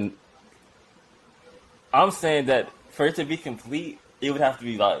not even. I'm saying that for it to be complete, it would have to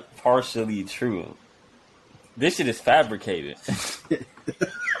be like partially true. This shit is fabricated.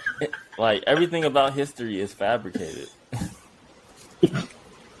 Like everything about history is fabricated.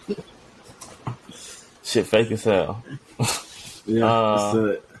 Shit, fake as hell. Yeah. Uh, that's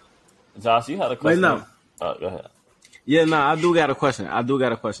it. Josh, you had a question. no. Go ahead. Yeah, no, I do got a question.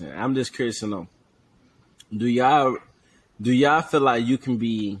 I'm just curious to know. Do y'all feel like you can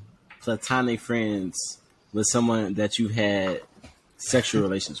be platonic friends with someone that you had sexual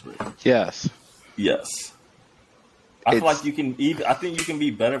relations with? Yes. Yes. I feel It's- like you can even. I think you can be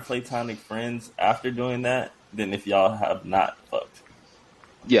better platonic friends after doing that than if y'all have not fucked.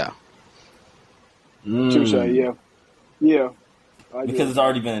 Yeah. Touche, yeah. I Because get it's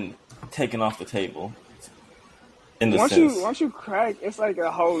already been taken off the table. In the once sense, you crack, it's like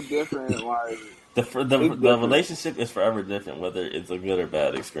a whole different like. the it's the different. relationship is forever different, whether it's a good or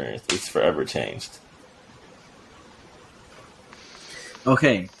bad experience. It's forever changed.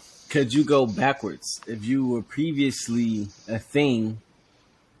 Okay, could you go backwards if you were previously a thing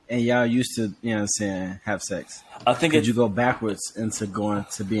and y'all used to, you know what I'm saying, have sex? I think Could you go backwards into going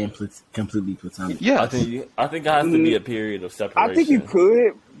to being completely platonic? Yeah, I think it has to be a period of separation. I think you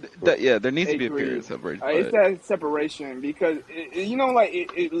could. there needs to be a period of separation. It's that separation because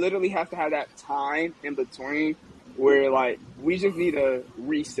it literally has to have that time in between where like we just need a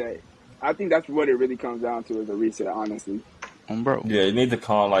reset. I think that's what it really comes down to is a reset, honestly. Bro. Yeah, you need to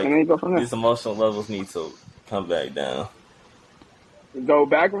calm. Like And then go from there. these emotional levels need to come back down. Go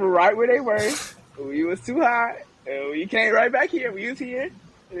back right where they were. We was too high. And we came right back here. We was here.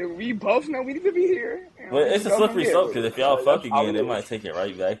 And we both know we need to be here. But it's a slippery slope because if y'all fuck again, it might take it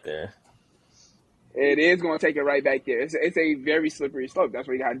right back there. It is going to take it right back there. It's a very slippery slope. That's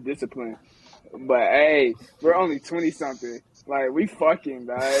where you got to discipline. But hey, we're only 20-something. Like, we fucking,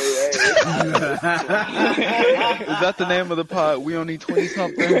 dog. Hey. Is that the name of the pod? We only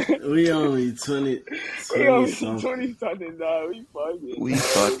 20-something? We only 20 We only something. 20-something, dog. We fucking. We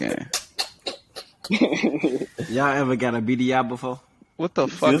fucking. Y'all ever got a BDI before? What the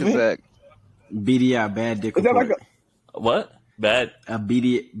fuck Excuse is me? that? BDI, bad dick Is that report. like What? Bad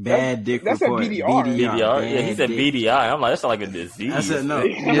bad dick that's a report. BDR. BDR? Yeah, he said dick. BDI. I'm like, that's not like a disease. I said no.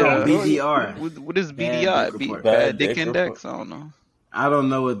 Yeah. BDR. What is Bad BDI? dick report. Bad Dick dick index? I don't know. I don't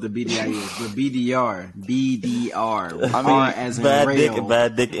know what the BDI is, but BDR. I mean, R as in rail.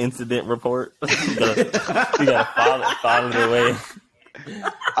 bad dick incident report. you gotta file it away.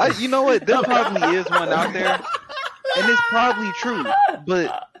 You know what? There probably is one out there, and it's probably true.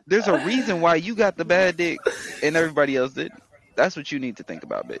 But there's a reason why you got the bad dick and everybody else did. That's what you need to think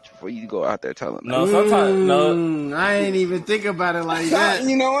about, bitch, before you go out there telling them. No, sometimes I ain't even think about it like that.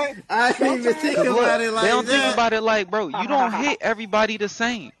 You know what? I didn't even think about it like that. They don't think about it like, bro, you don't hit everybody the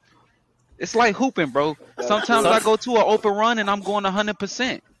same. It's like hooping, bro. Sometimes I go to an open run and I'm going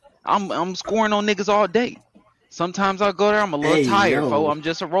 100%. I'm scoring on niggas all day. Sometimes I go there, I'm a little tired, fo. I'm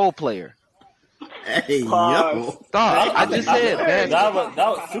just a role player. Hey, yo. Stop. I just said bad. that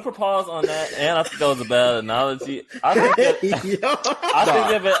was super pause on that, and I think that was a bad analogy. I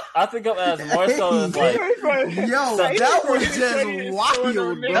think of it as more so as like Yo, that was just wild,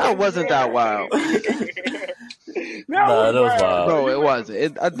 bro. That wasn't that wild. Nah, that was wild. Bro, it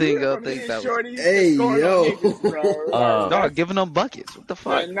wasn't. I think that was. Hey, yo. Dog, giving them buckets. What the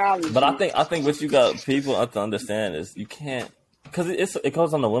fuck? But I think what you got people have to understand is you can't, because it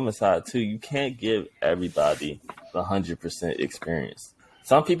goes on the women's side too. You can't give everybody the 100% experience.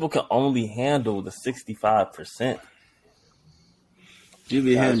 Some people can only handle the 65%. You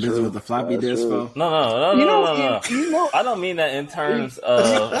be having business with the floppy disk, bro? No. I don't mean that in terms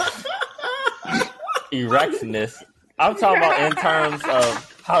of erectness. I'm talking about in terms of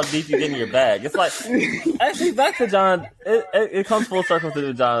how deep you get in your bag. It's like, actually, back to John, it comes full circle to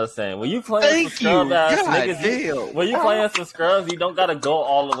what John was saying. When you playing some scrub ass niggas, when you playing some scrubs, you don't gotta go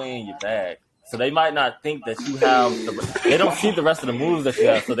all the way in your bag. So they might not think that you have. They don't see the rest of the moves that you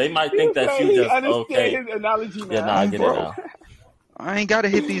have. So they might think that you just okay. His analogy now. Yeah, nah, I get it now. I ain't gotta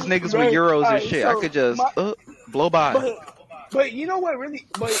hit these niggas with euros and shit. I could just blow by. But you know what really,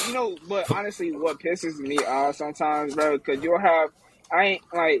 but honestly, what pisses me off sometimes, bro, because you'll have, I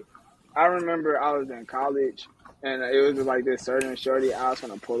remember I was in college, and it was like this certain shorty I was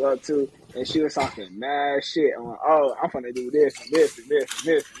gonna pull up to, and she was talking mad shit on, I'm gonna do this and this and this and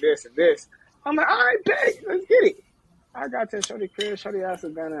this and this and this. I'm like, all right, bet, let's get it. I got to shorty crib, shorty ass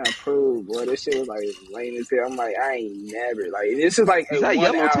was gonna approve, boy. This shit was like lame as hell. I'm like, I ain't never, like, this is like is that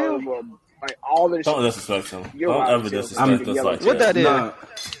Yellowtail? Like all this Don't shit. disrespect him. You're Don't ever wild, disrespect us like What that is? Nah.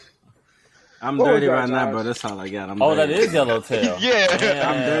 I'm What dirty was that, right now, Josh? bro. That's all I got. Oh, that is Yellowtail. Yeah. I'm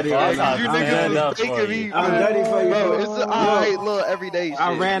dirty right now. You I'm niggas dirty. was faking me. I'm dirty for you, Bro, bro. it's alright little everyday shit.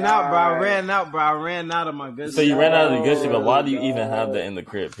 I ran out, bro. I ran out of my good So you shit. ran out of the good shit, but why do you even have that in the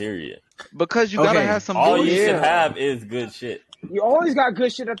crib, period? Because you gotta Okay. have some All good you shit. should have is good shit. You always got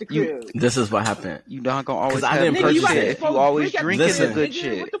good shit at the crib. This is what happened. You not gonna always 'Cause I have didn't good purchase shit it. if you always drinking Listen. the good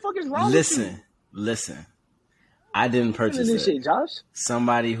shit. What the fuck is wrong with you? Listen. I didn't purchase This it. shit, Josh.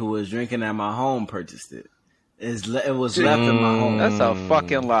 Somebody who was drinking at my home purchased it. It was left in my home. That's a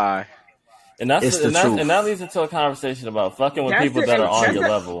fucking lie. And that's It's the truth. and that leads into a conversation about fucking with That's people the- that are on that's your the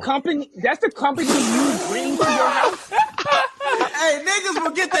level. That's the company you bring to your house. Hey, niggas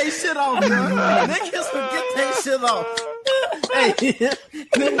will get their shit off, bro. Niggas will get their shit off. Hey,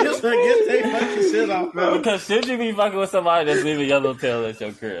 niggas will get their fucking shit off, bro. Because should you be fucking with somebody that's leaving Yellowtail at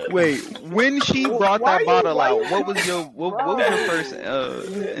your crib? Wait, when she brought Why that bottle why out, what was your first?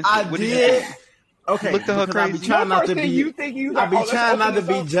 I what did. Okay, Looked at her because I be crazy. trying not to First be. thing you think you I like, be let's trying not open to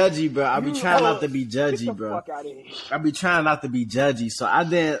be this up. judgy, bro. I be trying not to be Get judgy, the bro. fuck out of here. I be trying not to be judgy, so I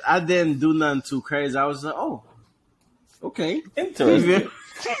didn't do nothing too crazy. I was like, oh, okay, Interesting.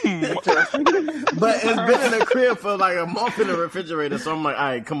 But it's been in the crib for like a month in the refrigerator, so I'm like, all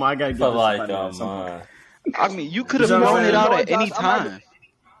right, come on, I gotta get For this like somebody at some point. I mean, you could have You know what thrown I'm it out saying? at any Josh, I'm not- time.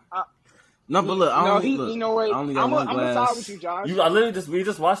 No, but look, I No, only, he, look, you know what? I only got one I'm gonna side glass. with you, Josh. I literally we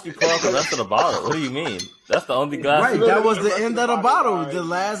just watched you pour out the rest of the bottle. What do you mean? That's the only glass. Right, you- that was the Literally end the of the bottle, bottle, the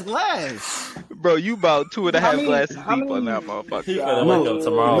last glass. Bro, you about 2.5 How many- glasses how deep on many- that motherfucker. He finna wake up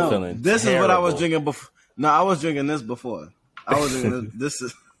tomorrow feeling this is what I was terrible. drinking before. No, I was drinking this before. I was drinking this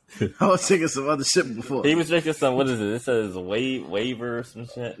is. I was drinking some other shit before. He was drinking some. What is it? It says waiver or some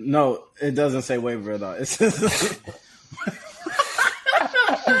shit. No, it doesn't say waiver at all. It says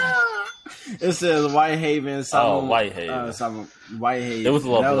it says Whitehaven. Whitehaven. Whitehaven. It was a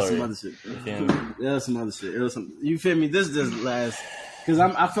little that was blurry. some other shit. Yeah. That was some other shit. It was some. You feel me? This just last because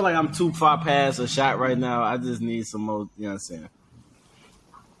I feel like I'm too far past a shot right now. I just need some more. You know what I'm saying?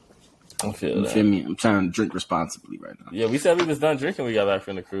 I feel You that. feel me? I'm trying to drink responsibly right now. Yeah, we said we was done drinking. We got back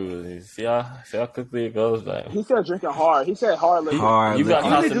from the cruise. See how quickly it goes. Like, He said drinking hard. He said hard liquor. Hard you got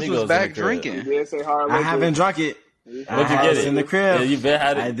You liquor. niggas Casamigos was in back the crib. He drinking. did say hard liquor. I haven't drunk it. Where'd you I get had it? in the crib. Yeah, you been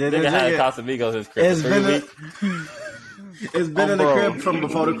had it. I didn't Nigga had drink it. Casamigos in his crib It's for been 3 a- weeks. It's been in the bro. crib from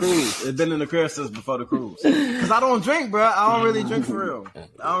before the cruise. It's been in the crib since before the cruise. Cause I don't drink, bro. I don't really drink for real.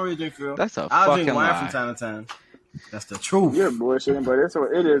 I don't really drink for real. That's a I'll drink fucking wine lie. from time to time. That's the truth. You're bullshitting, but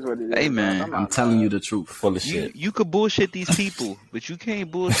it is what it is. Hey, man. I'm telling you the truth. Full of shit. You could bullshit these people, but you can't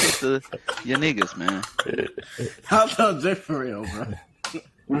bullshit your niggas, man. I don't drink for real, bro.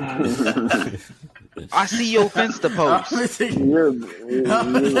 I see your Finsta post. You're, Leave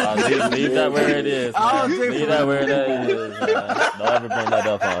that where it is, I man. don't drink Leave for that real. where it is, man. Don't ever bring that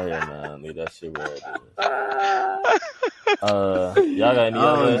up on here, man. Leave that shit where it is. Y'all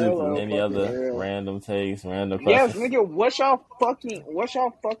got any other random takes, random yes, questions? nigga. What's y'all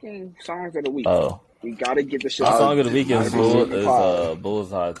fucking songs of the week? Oh, We gotta get the shit. our out. song of the week is Pod.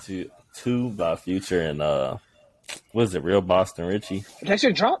 Bullseye 2 by Future and what is it, Real Boston Richie? That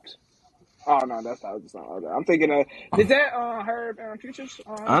shit dropped. Oh no, that's not the song. I'm thinking of did that Herb Futures?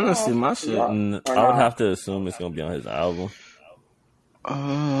 Honestly, my shit. Yeah. I would have to assume it's gonna be on his album.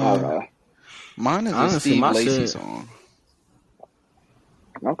 Okay. Mine is a Honestly, Steve my Lacy shit- song.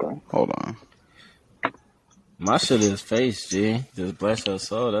 Okay. Hold on. My shit is Face, G. Just bless your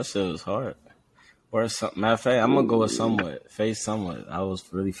soul. That shit was hard. Or something. Matter of fact, I'm gonna go with Somewhat. Face Somewhat. I was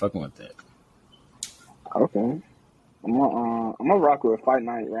really fucking with that. Okay. I'm gonna rock with Fight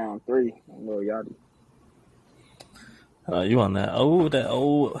Night Round 3. Lil Yachty. You on that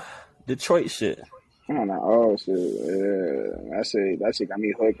old Detroit shit? I'm on that. Oh shit. Yeah. That shit got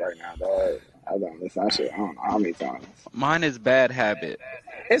me hooked right now, dog. I don't listen to that shit. I don't know how many times. Mine is Bad Habit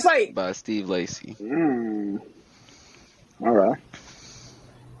It's like, by Steve Lacy. all right.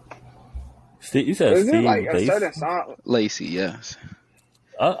 Steve, you said Is Steve it like a Lacy? certain song? Lacy, yes.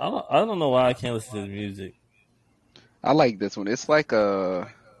 I don't know why I can't listen to his music. I like this one. It's like a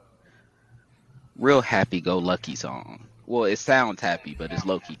real happy-go-lucky song. Well, it sounds happy, but it's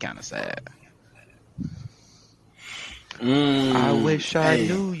low-key kind of sad. I wish I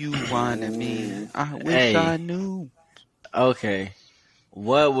knew you wanted me. I wish I knew. Okay.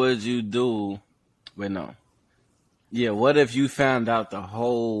 What would you do? Wait, no. Yeah, what if you found out your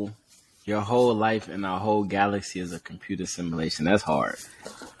whole life and our whole galaxy is a computer simulation? That's hard.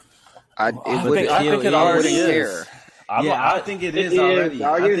 I think it already is. I think it is already.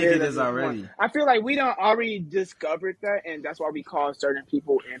 I think it is already. I feel like we done already discovered that, and that's why we call certain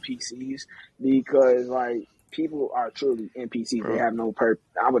people NPCs, because like people are truly NPCs. They have no purpose.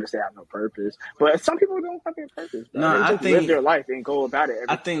 I wouldn't say have no purpose, but some people don't have their purpose. Bro. No, they I just think- live their life and go about it.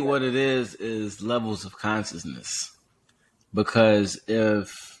 I think what it is levels of consciousness. Because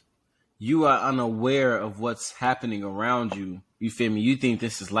if you are unaware of what's happening around you, you feel me? You think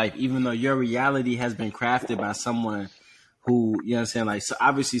this is life, even though your reality has been crafted by someone who, you know what I'm saying? Like, so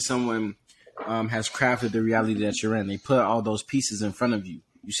obviously someone has crafted the reality that you're in. They put all those pieces in front of you.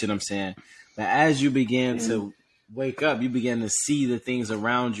 You see what I'm saying? But as you begin to wake up, you begin to see the things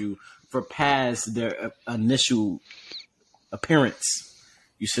around you for past their initial appearance.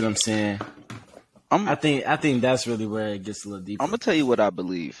 You see what I'm saying? I think that's really where it gets a little deeper. I'm gonna tell you what I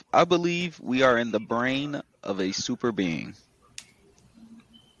believe. I believe we are in the brain of a super being.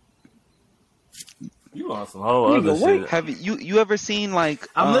 You on some whole other shit. Have you ever seen like?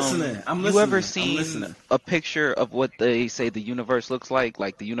 I'm listening. You ever seen a picture of what they say the universe looks like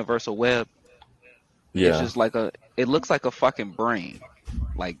the universal web? Yeah. It's just like it looks like a fucking brain.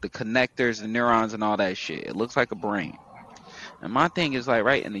 like the connectors, the neurons, and all that shit. It looks like a brain. And my thing is like,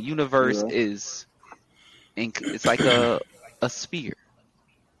 right, and the universe is, it's like a sphere.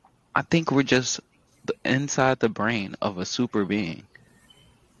 I think we're just inside the brain of a super being.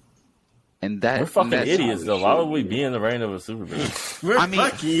 And that we're fucking idiots, though. Why would we be in the brain of a super being? We're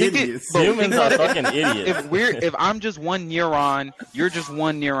fucking idiots. Humans are fucking idiots. If I'm just one neuron, you're just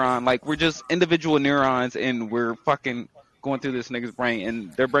one neuron. Like, we're just individual neurons, and we're fucking going through this nigga's brain.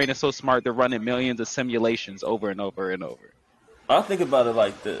 And their brain is so smart, they're running millions of simulations over and over and over. I think about it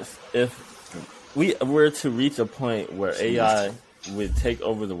like this. If we were to reach a point where AI would take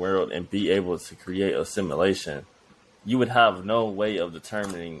over the world and be able to create a simulation, you would have no way of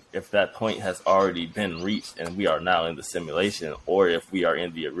determining if that point has already been reached and we are now in the simulation, or if we are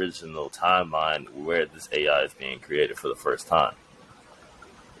in the original timeline where this AI is being created for the first time.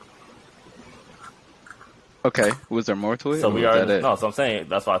 Okay, was there more to it? So we are no. So I'm saying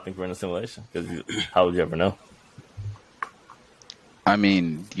that's why I think we're in a simulation, because how would you ever know? I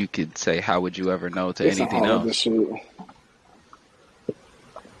mean, you could say, "How would you ever know?" to anything else.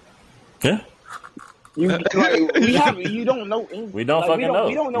 Yeah. You don't know anything. We don't fucking know.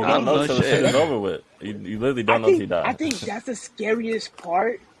 We don't know. You don't know till the shit is over with. You literally don't know till you die. I think that's the scariest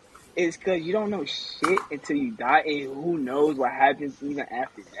part, is because you don't know shit until you die, and who knows what happens even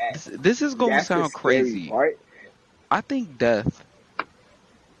after that. This is going to sound crazy. Part. I think death,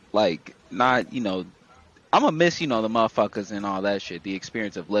 like, not, I'm going to miss, the motherfuckers and all that shit, the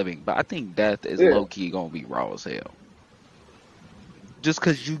experience of living, but I think death is low-key going to be raw as hell. Just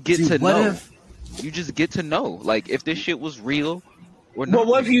because you get to know. You just get to know, like, if this shit was real or not. But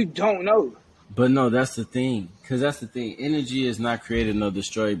what if you don't know? But no, that's the thing. Because that's the thing. Energy is not created nor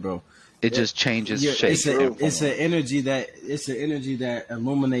destroyed, bro. It just changes shape. It's an energy that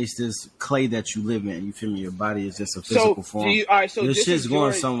illuminates this clay that you live in. You feel me? Your body is just a physical form. So this shit's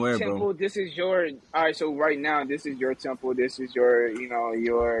going somewhere, temple, bro. This is your so right now this is your temple. This is your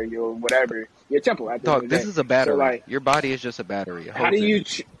your whatever, your temple. Dog, this is a battery. So, like, your body is just a battery. How do you?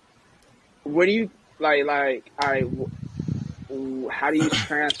 What do you how do you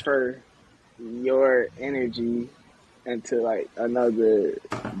transfer your energy into like another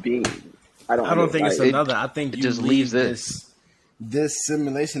being? I don't think it's another. I think you just leaves this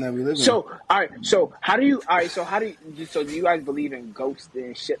simulation that we live in. So do you guys believe in ghosts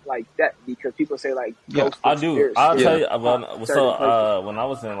and shit like that? Because people say like ghosts. I do. I'll tell you. When I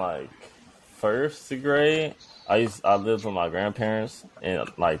was in like first grade, I lived with my grandparents in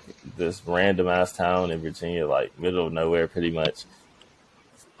like this random ass town in Virginia, like middle of nowhere, pretty much.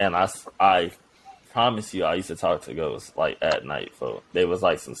 And I promise you, I used to talk to ghosts like at night. So they was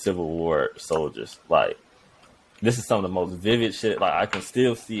like some Civil War soldiers. Like, this is some of the most vivid shit. Like, I can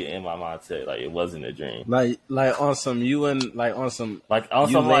still see it in my mindset. Like, it wasn't a dream. Like on some you and like on some like on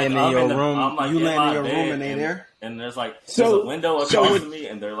you some laying like, in your in room. I'm like, you laying in your bed, room and they there. And there's like there's a window across from me,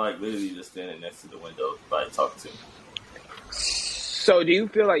 and they're like literally just standing next to the window, like talking to me. So, do you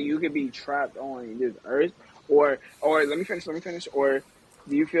feel like you could be trapped on this earth, or let me finish, or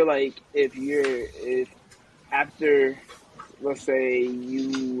do you feel like if after, let's say,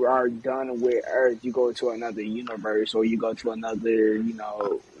 you are done with Earth, you go to another universe, or you go to another,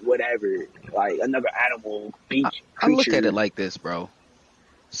 whatever, like another animal, beach creature? I look at it like this, bro.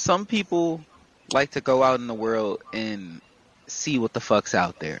 Some people like to go out in the world and see what the fuck's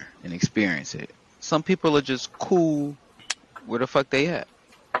out there and experience it. Some people are just cool where the fuck they at.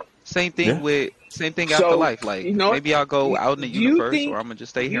 Same thing after life. Like, maybe I'll go out in the universe, or I'm gonna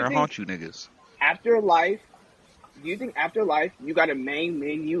just stay here and haunt you niggas. Do you think after life you got a main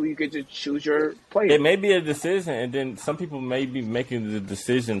menu, you could just choose your player? It may be a decision, and then some people may be making the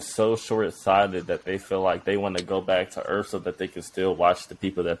decision so short-sighted that they feel like they want to go back to Earth so that they can still watch the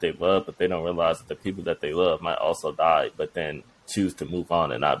people that they love, but they don't realize that the people that they love might also die, but then choose to move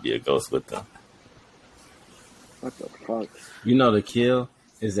on and not be a ghost with them. What the fuck? The kill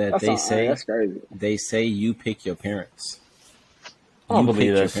is that that's crazy. They say you pick your parents. I don't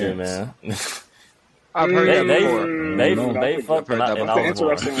believe that shit, man. I've heard that before. They fucked when I was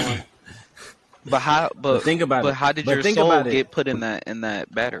born. But think about it. But how did your soul get put in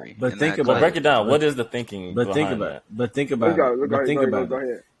that battery? But break it down. What is the thinking? But think about it. But think about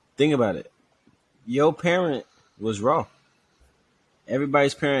it. Think about it. Your parent was raw.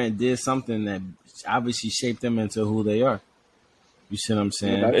 Everybody's parent did something that obviously shaped them into who they are. You see what I'm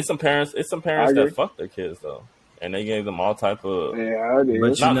saying? It's some parents that fuck their kids though. And they gave them all type of... Yeah, I did.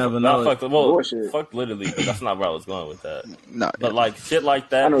 But you never know. Fuck literally, but that's not where I was going with that. No. But like shit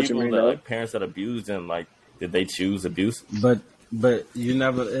like that, people that like parents that abused them, like, did they choose abuse? But But you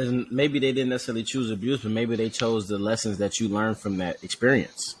never, and maybe they didn't necessarily choose abuse, but maybe they chose the lessons that you learned from that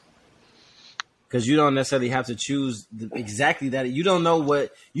experience. Because you don't necessarily have to choose exactly that. You don't know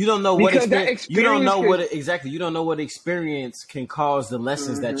what experience. You don't know what exactly. You don't know what experience can cause the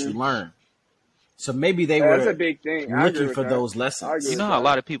lessons that you learn. So maybe they were that's a big thing. looking for those lessons. You know how a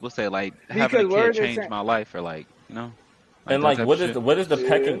lot of people say like having a kid changed my life, or like and like what is the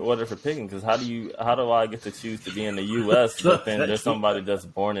pecking order for picking? Because how do I get to choose to be in the U.S. but then there's somebody that's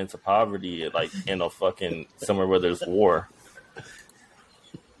born into poverty, like in a fucking somewhere where there's war.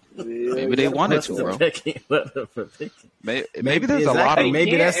 Maybe they wanted to, bro. Maybe there's a lot of.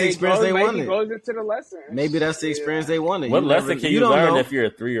 Maybe that's the experience they wanted. Goes into the lesson. Maybe that's the experience they wanted. What lesson can you learn if you're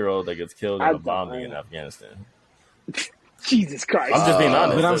a 3-year-old that gets killed in a bombing in Afghanistan? Jesus Christ! I'm just being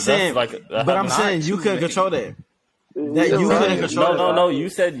honest. But I'm saying you couldn't control that. That you couldn't control. No. You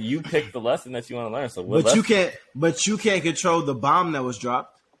said you picked the lesson that you want to learn. So, you can't control the bomb that was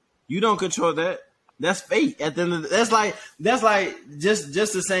dropped. You don't control that. That's fate. At the end of that's like just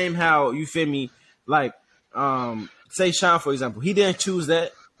the same how you feel me. Like say Sean, for example, he didn't choose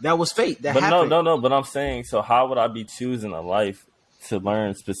that. That was fate. That happened. No. But I'm saying, so how would I be choosing a life to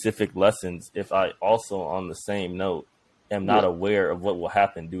learn specific lessons if I also, on the same note, am not aware of what will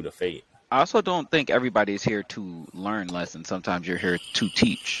happen due to fate? I also don't think everybody is here to learn lessons. Sometimes you're here to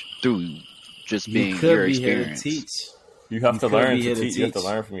teach through just being your experience. Here to teach. You have to learn to teach. You have to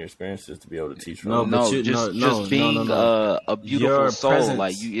learn from your experiences to be able to teach. From Just being a beautiful soul. Presence.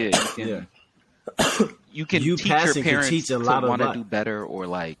 Like you can teach your parents to want to do better, or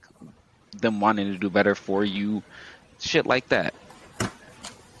like them wanting to do better for you. Shit like that.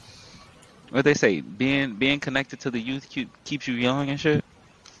 What they say, being connected to the youth keeps you young and shit.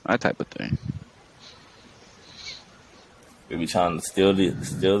 That type of thing. We be trying to steal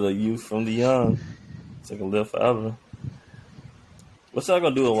the youth from the young, so they can live forever. What's y'all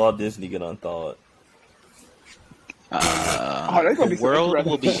gonna do when Walt Disney get unthawed? The world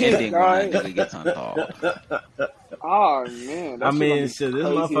will be ending when he gets unthawed. Oh man! I mean, shit, this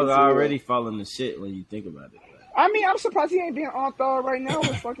motherfucker already falling to shit when you think about it. I mean, I'm surprised he ain't being unthawed right now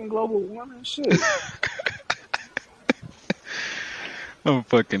with fucking global warming and shit. I'm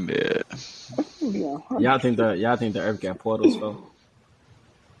fucking dead. Y'all think the Earth got portals though?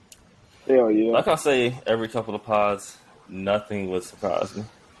 Hell yeah! Like I say, every couple of pods, nothing would surprise me.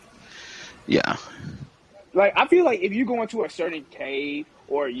 Yeah. Like, I feel like if you go into a certain cave,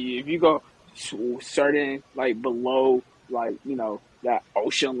 or if you go to certain, like, below, like, you know, that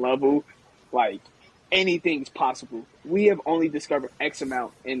ocean level, like, anything's possible. We have only discovered X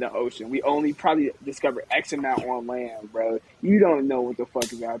amount in the ocean. We only probably discovered X amount on land, bro. You don't know what the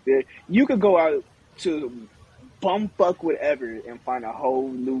fuck is out there. You could go out to bumfuck whatever and find a whole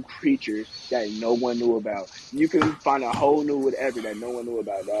new creature that no one knew about. You can find a whole new whatever that no one knew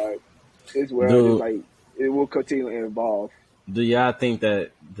about, dog. This world is like, it will continue to evolve. Do y'all think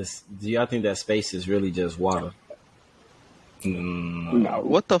that space is really just water? No.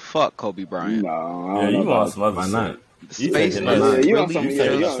 What the fuck, Kobe Bryant? No. Yeah, you want some other Why not? Space is you want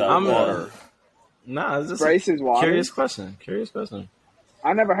really some water. Nah, it's just space is water. Curious question.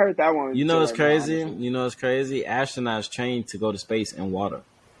 I never heard that one. You know it's crazy? Honestly. You know it's crazy? Astronauts trained to go to space in water.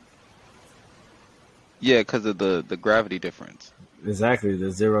 Yeah, because of the gravity difference. Exactly,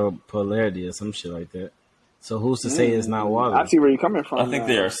 the zero polarity or some shit like that. So who's to say it's not water? I see where you're coming from. I think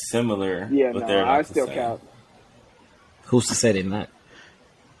they are similar. Yeah, but no, they're not I still count. Who's to say they're not?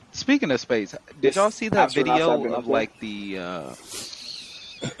 Speaking of space, did y'all see that video of like the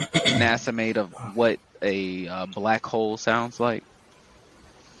NASA made of what a black hole sounds like?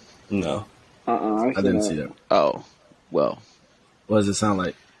 No. I didn't see that. Oh, well. What does it sound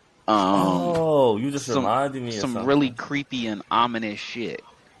like? You just reminded me of some something. really creepy and ominous shit.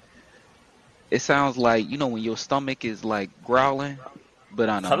 It sounds like, you know, when your stomach is like growling, but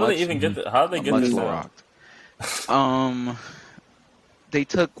on a How do they even get How do they get this rocked? They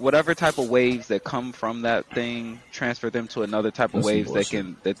took whatever type of waves that come from that thing, transfer them to another type of waves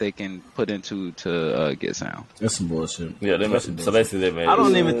that they can put into to get sound. That's some bullshit. Yeah, so basically they made.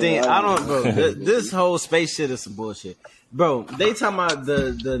 Bro. This whole space shit is some bullshit, bro. They talking about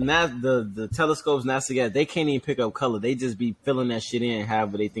the telescopes NASA got. They can't even pick up color. They just be filling that shit in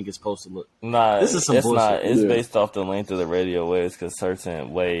however they think it's supposed to look. Nah, this is some bullshit. Not. It's based off the length of the radio waves because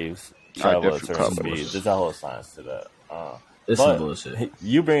certain waves travel at certain speeds. There's a whole science to that. It's some bullshit.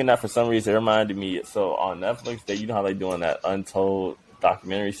 You bringing that for some reason, it reminded me. So on Netflix, you know how they doing that Untold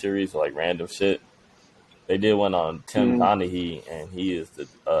documentary series, like random shit. They did one on Tim Donaghy, and he is the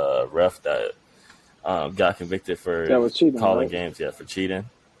ref that got convicted for cheating, calling right? games, for cheating.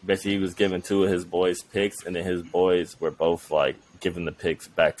 basically he was giving two of his boys picks, and then his boys were both like giving the picks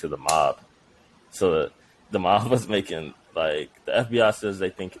back to the mob. So the mob was making, like, the FBI says they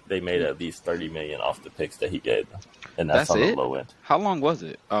think they made at least $30 million off the picks that he gave them, and that's on the low end. How long was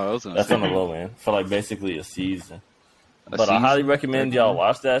it? Oh, I was gonna that's say. On the low end for like basically a season. But I highly recommend y'all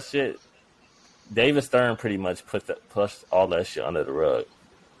watch that shit. David Stern pretty much pushed all that shit under the rug.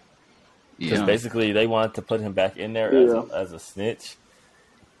 Because basically they wanted to put him back in there as a snitch.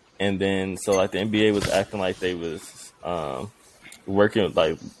 And then, so like the NBA was acting like they was working,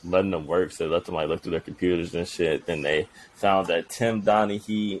 like letting them work. So they let them like look through their computers and shit. Then they found that Tim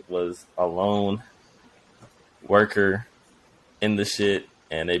Donaghy was a lone worker in the shit.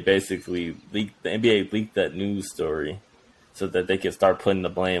 And they basically the NBA leaked that news story so that they could start putting the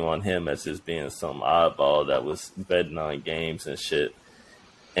blame on him as just being some oddball that was betting on games and shit.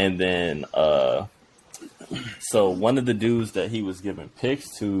 And then, so one of the dudes that he was giving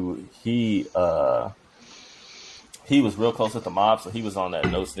picks to, he was real close with the mob, so he was on that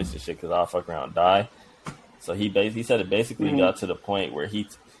no snitching shit because I'll fuck around and die. So he said it basically got to the point where him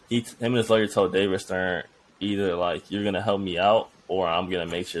and his lawyer told David Stern, either like, you're gonna help me out, or I'm gonna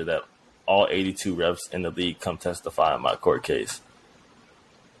make sure that all 82 refs in the league come testify in my court case.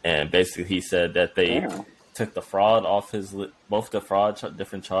 And basically, he said that they took the fraud off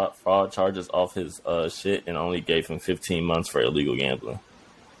different fraud charges off his shit, and only gave him 15 months for illegal gambling.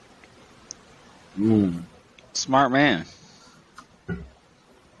 Smart man.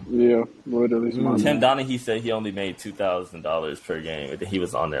 Yeah, literally smart. Tim Donaghy said he only made $2,000 per game, and he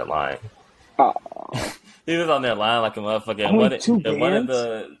was on there lying. He was on there lying like a motherfucker. And one of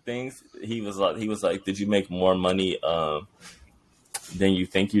the things he was like, "Did you make more money than you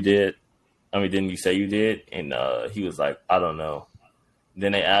think you did? I mean, didn't you say you did?" And he was like, "I don't know."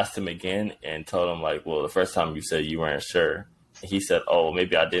 Then they asked him again and told him like, "Well, the first time you said you weren't sure." And he said, "Oh,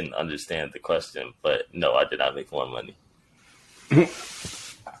 maybe I didn't understand the question, but no, I did not make more money."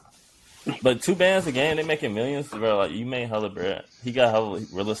 But 2 bands a game, they making millions. Bro, like, you made hella bread. He got hella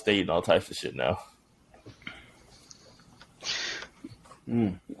real estate and all types of shit now.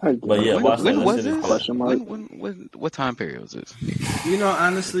 But yeah, when was it? What time period was it? You know,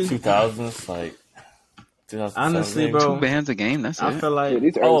 honestly, 2000s, like 2000. Honestly, bro, 2 bands a game. That's I it. feel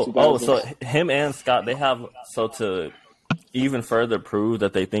like so him and Scott, they have, so to even further prove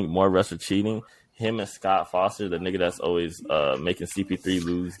that they think more refs are cheating. Him and Scott Foster, the nigga that's always making CP3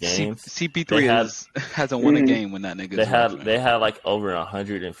 lose games. CP3 hasn't won a game when that nigga. They had like over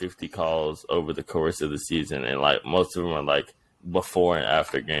 150 calls over the course of the season, and like most of them are like before and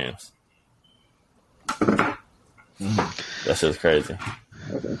after games. That's just crazy.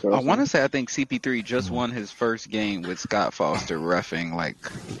 I want to say I think CP3 just won his first game with Scott Foster reffing, like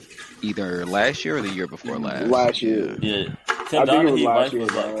either last year or the year before last. Last year. Yeah. Tim Donaghy's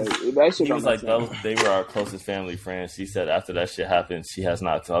wife was like, they were our closest family friends. She said after that shit happened, she has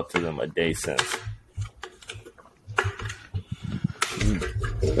not talked to them a day since.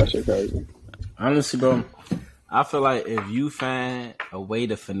 That shit crazy. Honestly, bro, I feel like if you find a way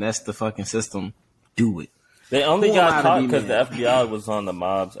to finesse the fucking system, do it. They only got caught because the FBI was on the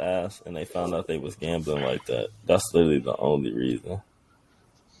mob's ass and they found out they was gambling like that. That's literally the only reason.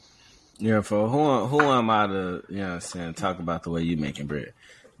 Yeah, for who am I to, you know what I'm saying, talk about the way you making bread?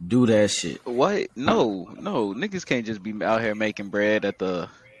 Do that shit. What? No. Niggas can't just be out here making bread at the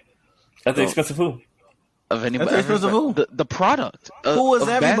expense of who? Of anybody. At the expense of who? The product. Who is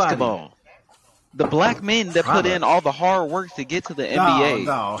everybody? Basketball. The black men that put in all the hard work to get to the NBA.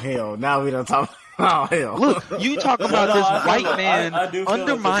 No, hell. Now we don't talk. Oh, hell. Look, you talk about this white man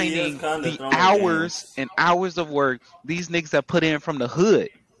undermining the hours and hours of work these niggas have put in from the hood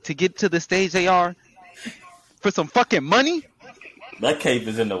to get to the stage they are for some fucking money. That cape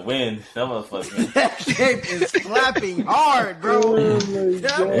is in the wind. That motherfucker. That cape is flapping hard, bro.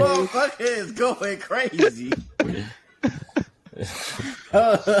 That motherfucker is going crazy.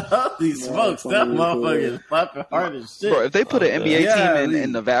 Holy smokes, that motherfucker is flapping hard as shit. Bro, if they put an NBA team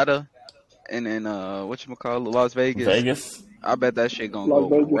in Nevada and in whatchamacallit, Las Vegas, I bet that shit gonna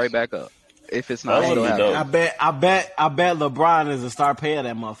go right back up. If it's not still happening. I bet LeBron is a star payer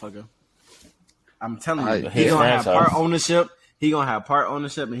that motherfucker. I'm telling you, he gonna have part ownership. He gonna have part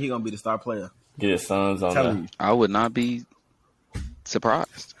ownership, and he gonna be the star player. Get his sons on that. I would not be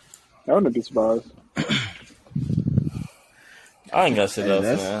surprised. I wouldn't be surprised. I ain't got shit else,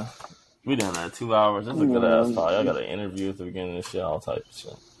 man. We done had 2 hours. That's a good ass talk. I got an interview at the beginning of the shit, all type of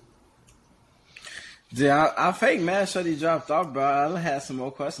shit. Yeah, I fake mad Shorty dropped off, bro. I had some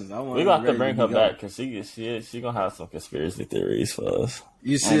more questions. We got to bring her back because she gonna have some conspiracy theories for us.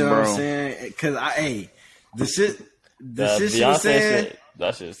 You see what I'm saying? Because the shit That shit she Beyonce was saying. shit,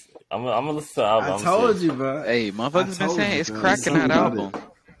 that's just. I'm gonna listen to the album. I I'm told serious. you, bro. Hey, motherfuckers been told saying you, it's bro. cracking There's that something album.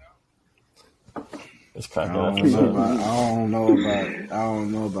 It's I cracking don't up for know sure. I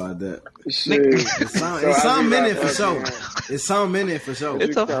don't know about that. Shit. It's some minute for sure. Man. It's some minute for sure.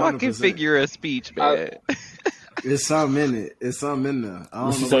 It's a fucking 100%. figure of speech, man. It's some minute. It's some in there. I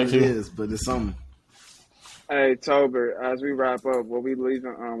What don't you know what say, it Q? is, but it's something. Hey, Tober, as we wrap up, what we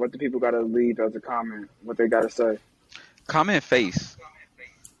leaving? What the people got to leave as a comment? What they got to say? Comment face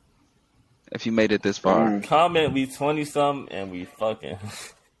if you made it this far. Comment, we 20-something and we fucking.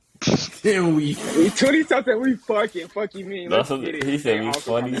 Then we We 20 something. We fucking. Fuck you mean? That's Let's what get it. he said. And We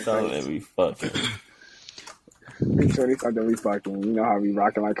also comment 20-something face. and we fucking. We 20 something. We fucking. You know how we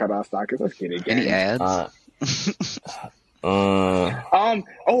rocking like cut off stockers. Let's get it. Any gang. ads? Oh,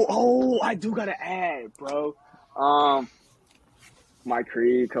 I do gotta add, bro. My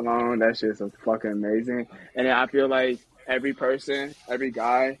Creed, come on, that shit's fucking amazing. And then I feel like every person, every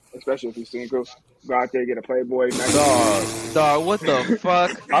guy, especially if you're single, go out there, get a Playboy magazine. Dog, what the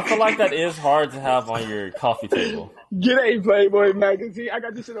fuck? I feel like that is hard to have on your coffee table. Get a Playboy magazine. I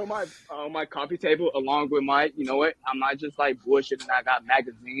got this shit on my coffee table along with my, you know what? I'm not just like bullshitting. I got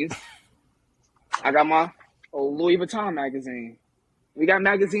magazines. I got my Louis Vuitton magazine. We got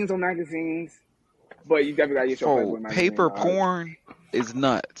magazines on magazines. But you definitely gotta get your Playboy magazine. Paper porn is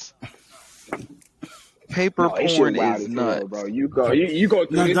nuts. Paper No, that shit porn wild is as hell, nuts. bro. You go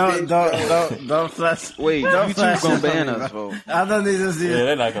through No, this bitch, don't flash. Wait, Don't YouTube flash gonna it ban for me, us, bro. bro. I don't need to see. Yeah,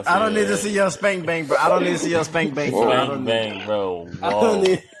 they're not gonna I don't see need it. to see your spank bang, bro. I don't need to see your spank bang, bro. I Bang don't bang, need. bro. I don't Whoa.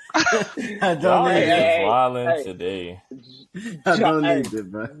 need. I don't Y'all need is it. wildin' hey. today. I don't Hey, need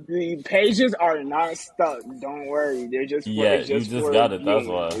it, bro. the pages are not stuck. Don't worry. They're just for, Yeah, it's you just just for got it, that's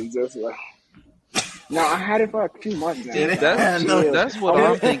viewing. why. It's just like, no, I had it for a few months now. Yeah, That's no. that's what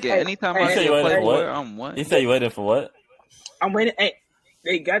I'm thinking. Anytime I Hey, see hey, a wait, Playboy, what? I'm what? He said you waiting for what? I'm waiting. Hey,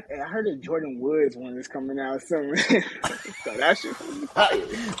 they got. I heard the Jordan Woods one is coming out soon. So that shit.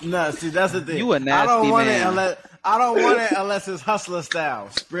 No, see, that's the thing. You a I nasty don't want man. it unless it's hustler style.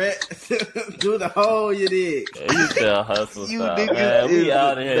 Spread, do the whole you did. Yeah, you still hustle You style. niggas Man, we is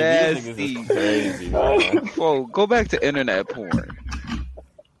out of here. These nasty. niggas is crazy, man. Whoa, go back to internet porn.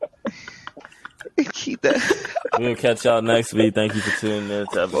 Keep that. We'll catch y'all next week. Thank you for tuning in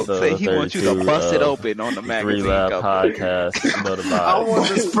to Folks episode say he 32 wants you to bust it of open on the Three magazine Lab cover. Podcast. You know the I vibes. want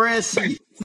the spreadsheet.